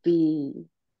be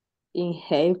in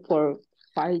hell for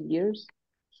 5 years.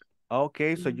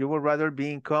 Okay, so you would rather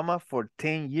be in coma for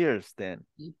 10 years then?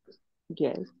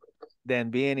 Yes. than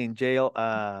being in jail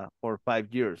for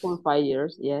 5 years. For 5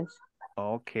 years, yes.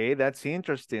 Okay, that's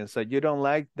interesting. So you don't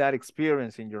like that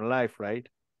experience in your life, right?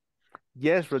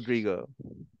 Yes, Rodrigo.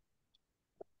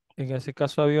 En ese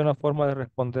caso había una forma de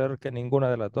responder que ninguna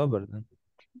de las dos, ¿verdad?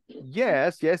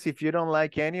 Yes, if you don't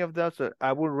like any of those,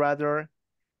 I would rather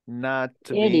not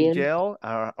to be in Any. jail,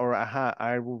 or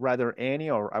I would rather any,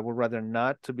 or I would rather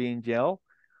not to be in jail,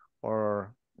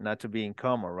 or not to be in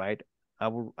coma, right? I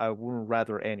wouldn't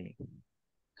rather any.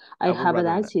 I would have an rather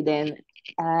not. accident.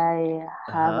 I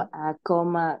have a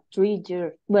coma 3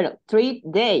 years. Well, 3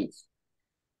 days.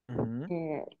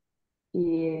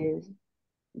 Is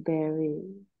very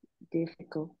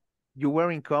difficult. You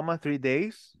were in coma 3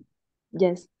 days?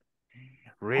 Yes.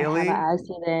 Really? I have an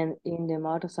accident in the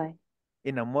motorcycle.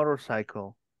 In a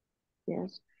motorcycle?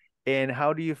 Yes. And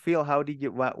how do you feel? How did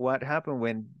you, what happened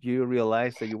when you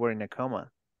realized that you were in a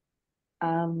coma?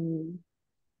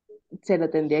 Se lo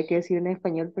tendría que decir en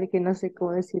español porque no sé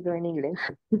cómo decirlo en inglés.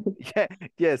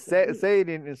 Yes, say it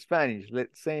in Spanish.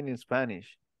 Let's say it in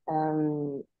Spanish.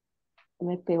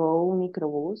 Me pegó un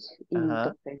microbús y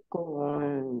topé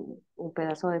con un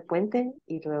pedazo de puente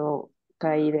y luego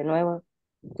caí de nuevo.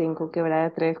 Tengo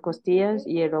quebradas 3 costillas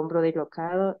y el hombro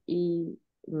dislocado y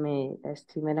me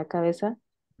lastimé la cabeza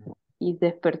y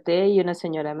desperté y una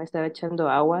señora me estaba echando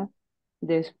agua.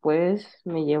 Después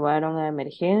me llevaron a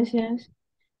emergencias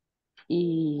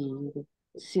y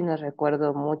sí no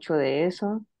recuerdo mucho de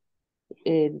eso.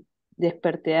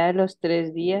 Desperté a los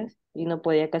 3 días y no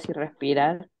podía casi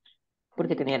respirar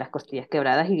porque tenía las costillas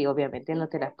quebradas y obviamente no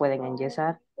te las pueden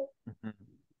enyesar.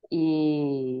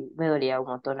 Y me dolía un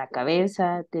montón la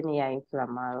cabeza, tenía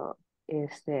inflamado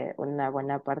una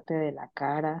buena parte de la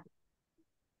cara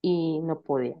y no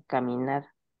podía caminar.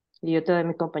 Y yo, todos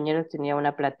mis compañeros, tenía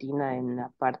una platina en la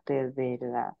parte de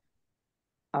la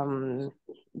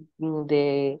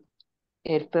de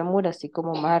el fémur, así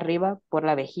como más arriba por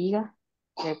la vejiga,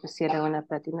 le pusieron una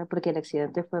platina porque el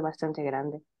accidente fue bastante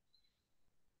grande.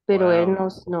 Pero él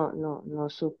no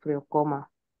sufrió coma.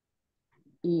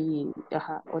 Y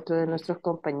otro de nuestros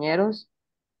compañeros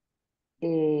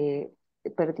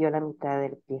perdió la mitad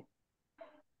del pie.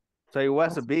 So it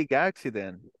was a big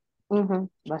accident.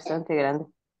 Bastante grande.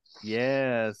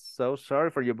 Yes, so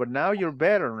sorry for you, but now you're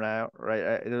better now,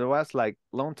 right? It was like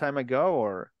long time ago,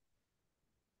 or?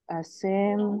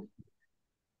 Hace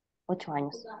 8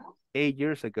 años. 8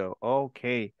 years ago.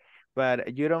 Okay.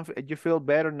 But you feel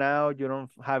better now? You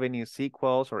don't have any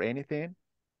sequels or anything?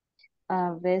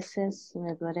 A veces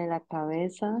me duele la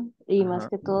cabeza y más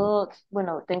que todo,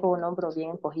 bueno, tengo un hombro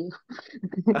bien encogido.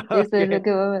 Eso es lo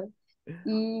que va a ver.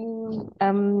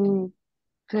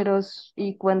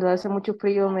 Y cuando hace mucho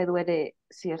frío me duele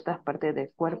ciertas partes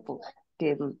del cuerpo,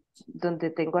 donde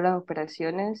tengo las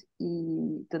operaciones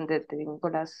y donde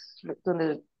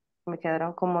donde me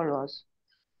quedaron como los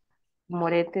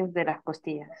moretes de las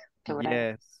costillas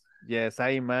quebradas. Yes,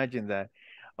 I imagine that.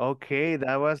 Okay,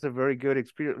 that was a very good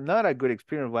experience. Not a good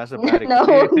experience, was a bad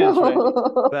experience, right?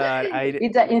 But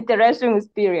it's an interesting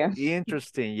experience.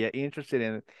 Interesting, yeah,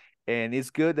 interesting. And it's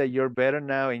good that you're better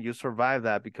now and you survive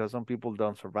that, because some people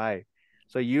don't survive.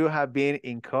 So you have been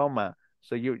in coma.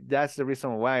 So that's the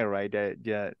reason why, right?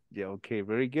 Yeah, okay,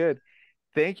 very good.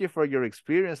 Thank you for your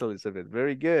experience, Elizabeth.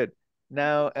 Very good.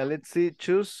 Now, let's see,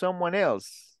 choose someone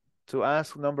else to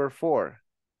ask number 4.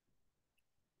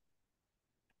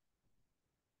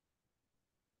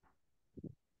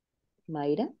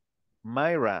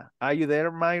 Myra, are you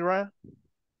there, Myra?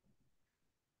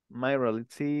 Myra,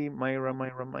 let's see, Myra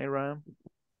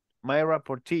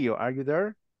Portillo, are you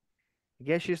there? I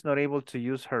guess she's not able to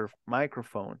use her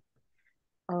microphone.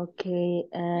 Okay,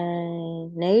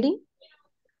 Nady?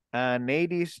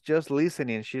 Nady's just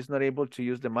listening. She's not able to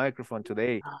use the microphone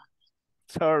today.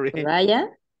 Sorry.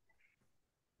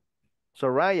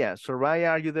 Soraya,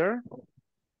 are you there?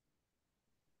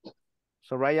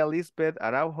 Soraya Lisbeth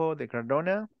Araujo de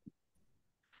Cardona?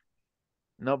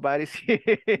 Nobody's here.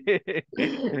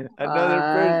 Another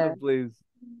person, please.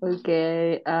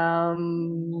 Okay,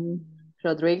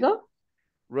 Rodrigo?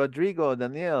 Rodrigo,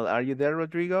 Daniel, are you there,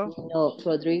 Rodrigo? No,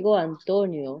 Rodrigo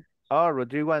Antonio. Oh,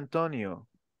 Rodrigo Antonio.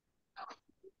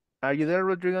 Are you there,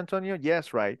 Rodrigo Antonio?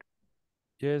 Yes, right?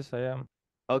 Yes, I am.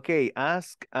 Okay,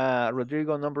 ask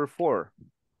Rodrigo number 4.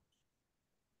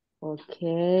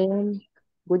 Okay.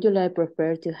 Would you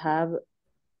prefer to have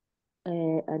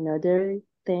another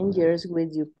 10 years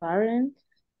with your parents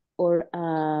or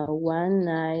a one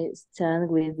night stand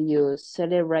with your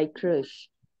celebrate crush?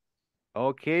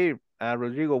 Okay,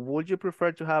 Rodrigo, would you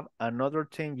prefer to have another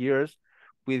 10 years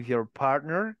with your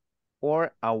partner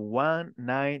or a one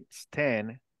night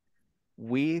stand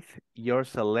with your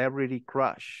celebrity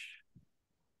crush?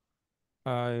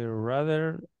 I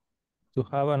rather to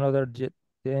have another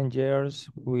 10 years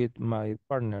with my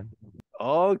partner.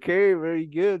 Okay, very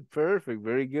good. Perfect.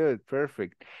 Very good.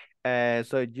 Perfect.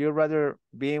 So you'd rather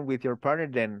being with your partner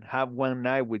than have one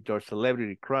night with your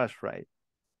celebrity crush, right?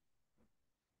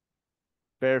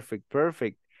 Perfect.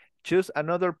 Perfect. Choose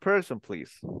another person,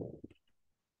 please.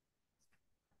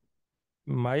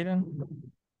 Myra.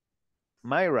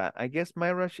 I guess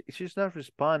Myra, she's not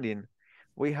responding.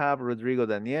 We have Rodrigo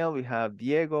Daniel, we have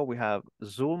Diego, we have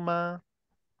Zulma.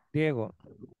 Diego.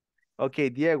 Okay,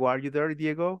 Diego, are you there,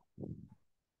 Diego?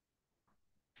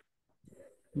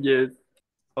 Yes.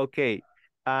 Okay.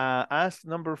 Ask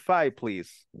number 5,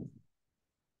 please.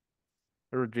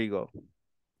 Rodrigo.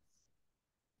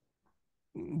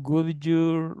 Would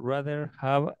you rather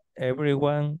have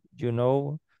everyone you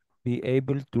know be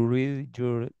able to read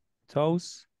your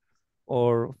thoughts,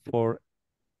 or for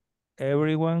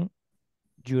everyone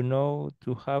you know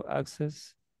to have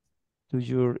access to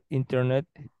your internet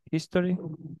history?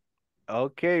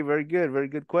 Okay, very good. Very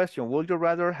good question. Would you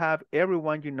rather have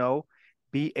everyone you know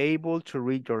be able to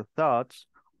read your thoughts,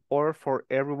 or for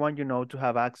everyone you know to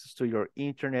have access to your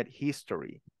internet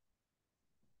history?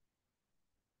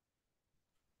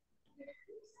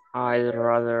 I'd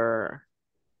rather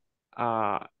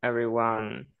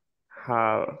everyone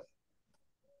have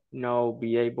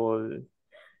be able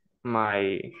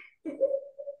my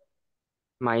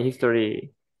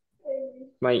history,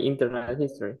 my internet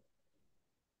history.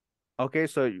 Okay,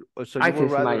 so you would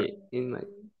Access rather in my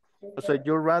so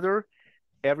you'd rather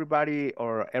everybody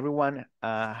or everyone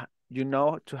you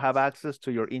know to have access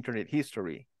to your internet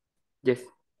history. Yes.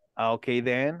 Okay,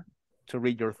 then to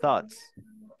read your thoughts.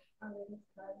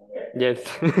 Yes.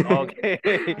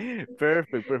 Okay,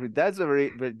 perfect, perfect. That's a very,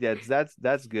 but yes,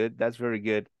 that's good. That's very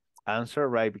good answer,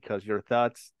 right? Because your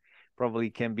thoughts probably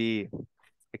can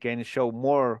show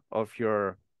more of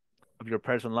your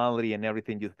personality and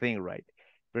everything you think, right?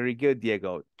 Very good,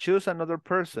 Diego. Choose another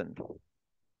person.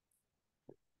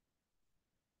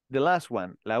 The last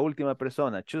one, la última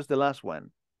persona. Choose the last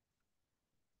one.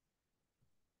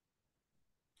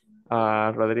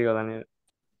 Rodrigo Daniel.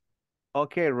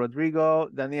 Okay, Rodrigo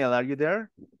Daniel, are you there?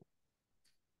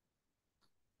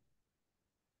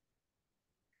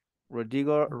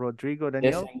 Rodrigo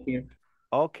Daniel? Yes, I'm here.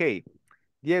 Okay.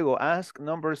 Diego, ask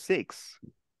number 6.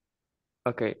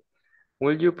 Okay.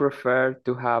 Would you prefer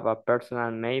to have a personal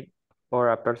maid or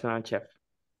a personal chef?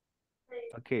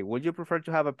 Okay, would you prefer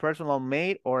to have a personal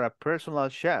maid or a personal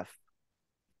chef?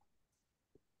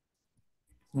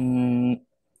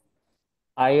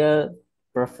 I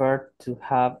prefer to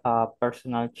have a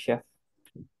personal chef.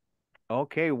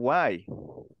 Okay, why?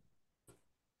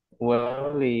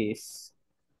 Well, it's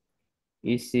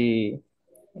easy.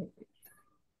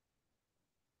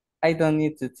 I don't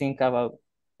need to think about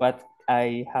what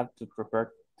I have to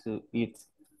prepare to eat,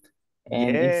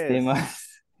 and it's the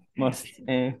Yes. most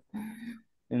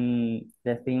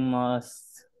the thing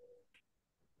most.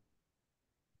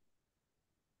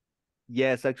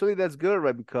 Yes, actually that's good,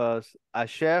 right? Because a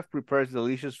chef prepares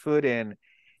delicious food and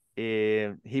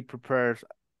he prepares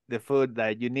the food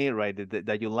that you need, right?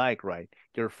 That you like, right?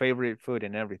 Your favorite food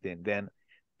and everything. Then,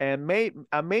 and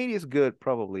a maid is good,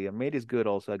 probably. A maid is good,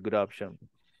 also a good option.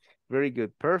 Very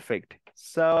good, perfect.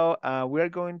 So we are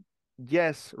going.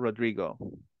 Yes, Rodrigo.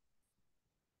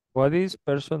 What is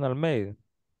personal maid?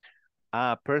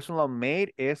 Personal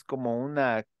maid es como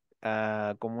una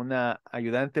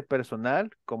ayudante personal,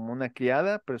 como una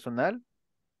criada personal.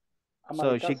 Ama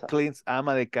So de she casa. cleans,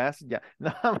 ama de casa, yeah,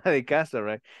 no ama de casa,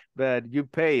 right? But you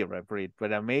pay, right, for it.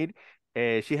 But a maid,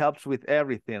 she helps with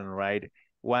everything, right?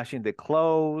 Washing the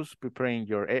clothes, preparing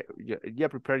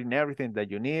preparing everything that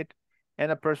you need.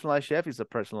 And a personal chef is a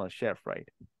personal chef, right?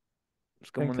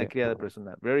 Es como Thank una you. criada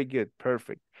personal. Very good,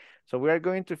 perfect. So we are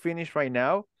going to finish right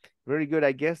now. Very good.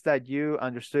 I guess that you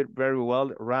understood very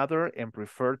well, rather and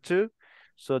prefer to.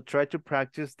 So try to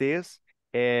practice this.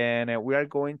 And we are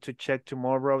going to check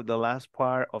tomorrow the last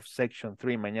part of section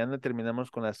 3. Mañana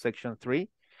terminamos con la section 3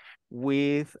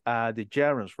 with the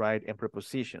gerunds, right, and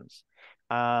prepositions.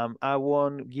 I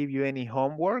won't give you any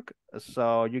homework,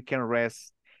 so you can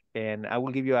rest. And I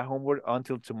will give you a homework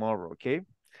until tomorrow, okay?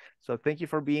 So thank you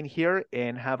for being here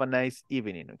and have a nice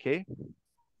evening, okay?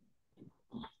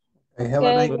 Have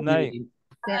a nice Good night.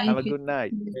 Have a good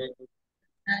night.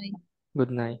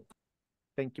 Good night.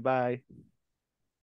 Thank you, bye.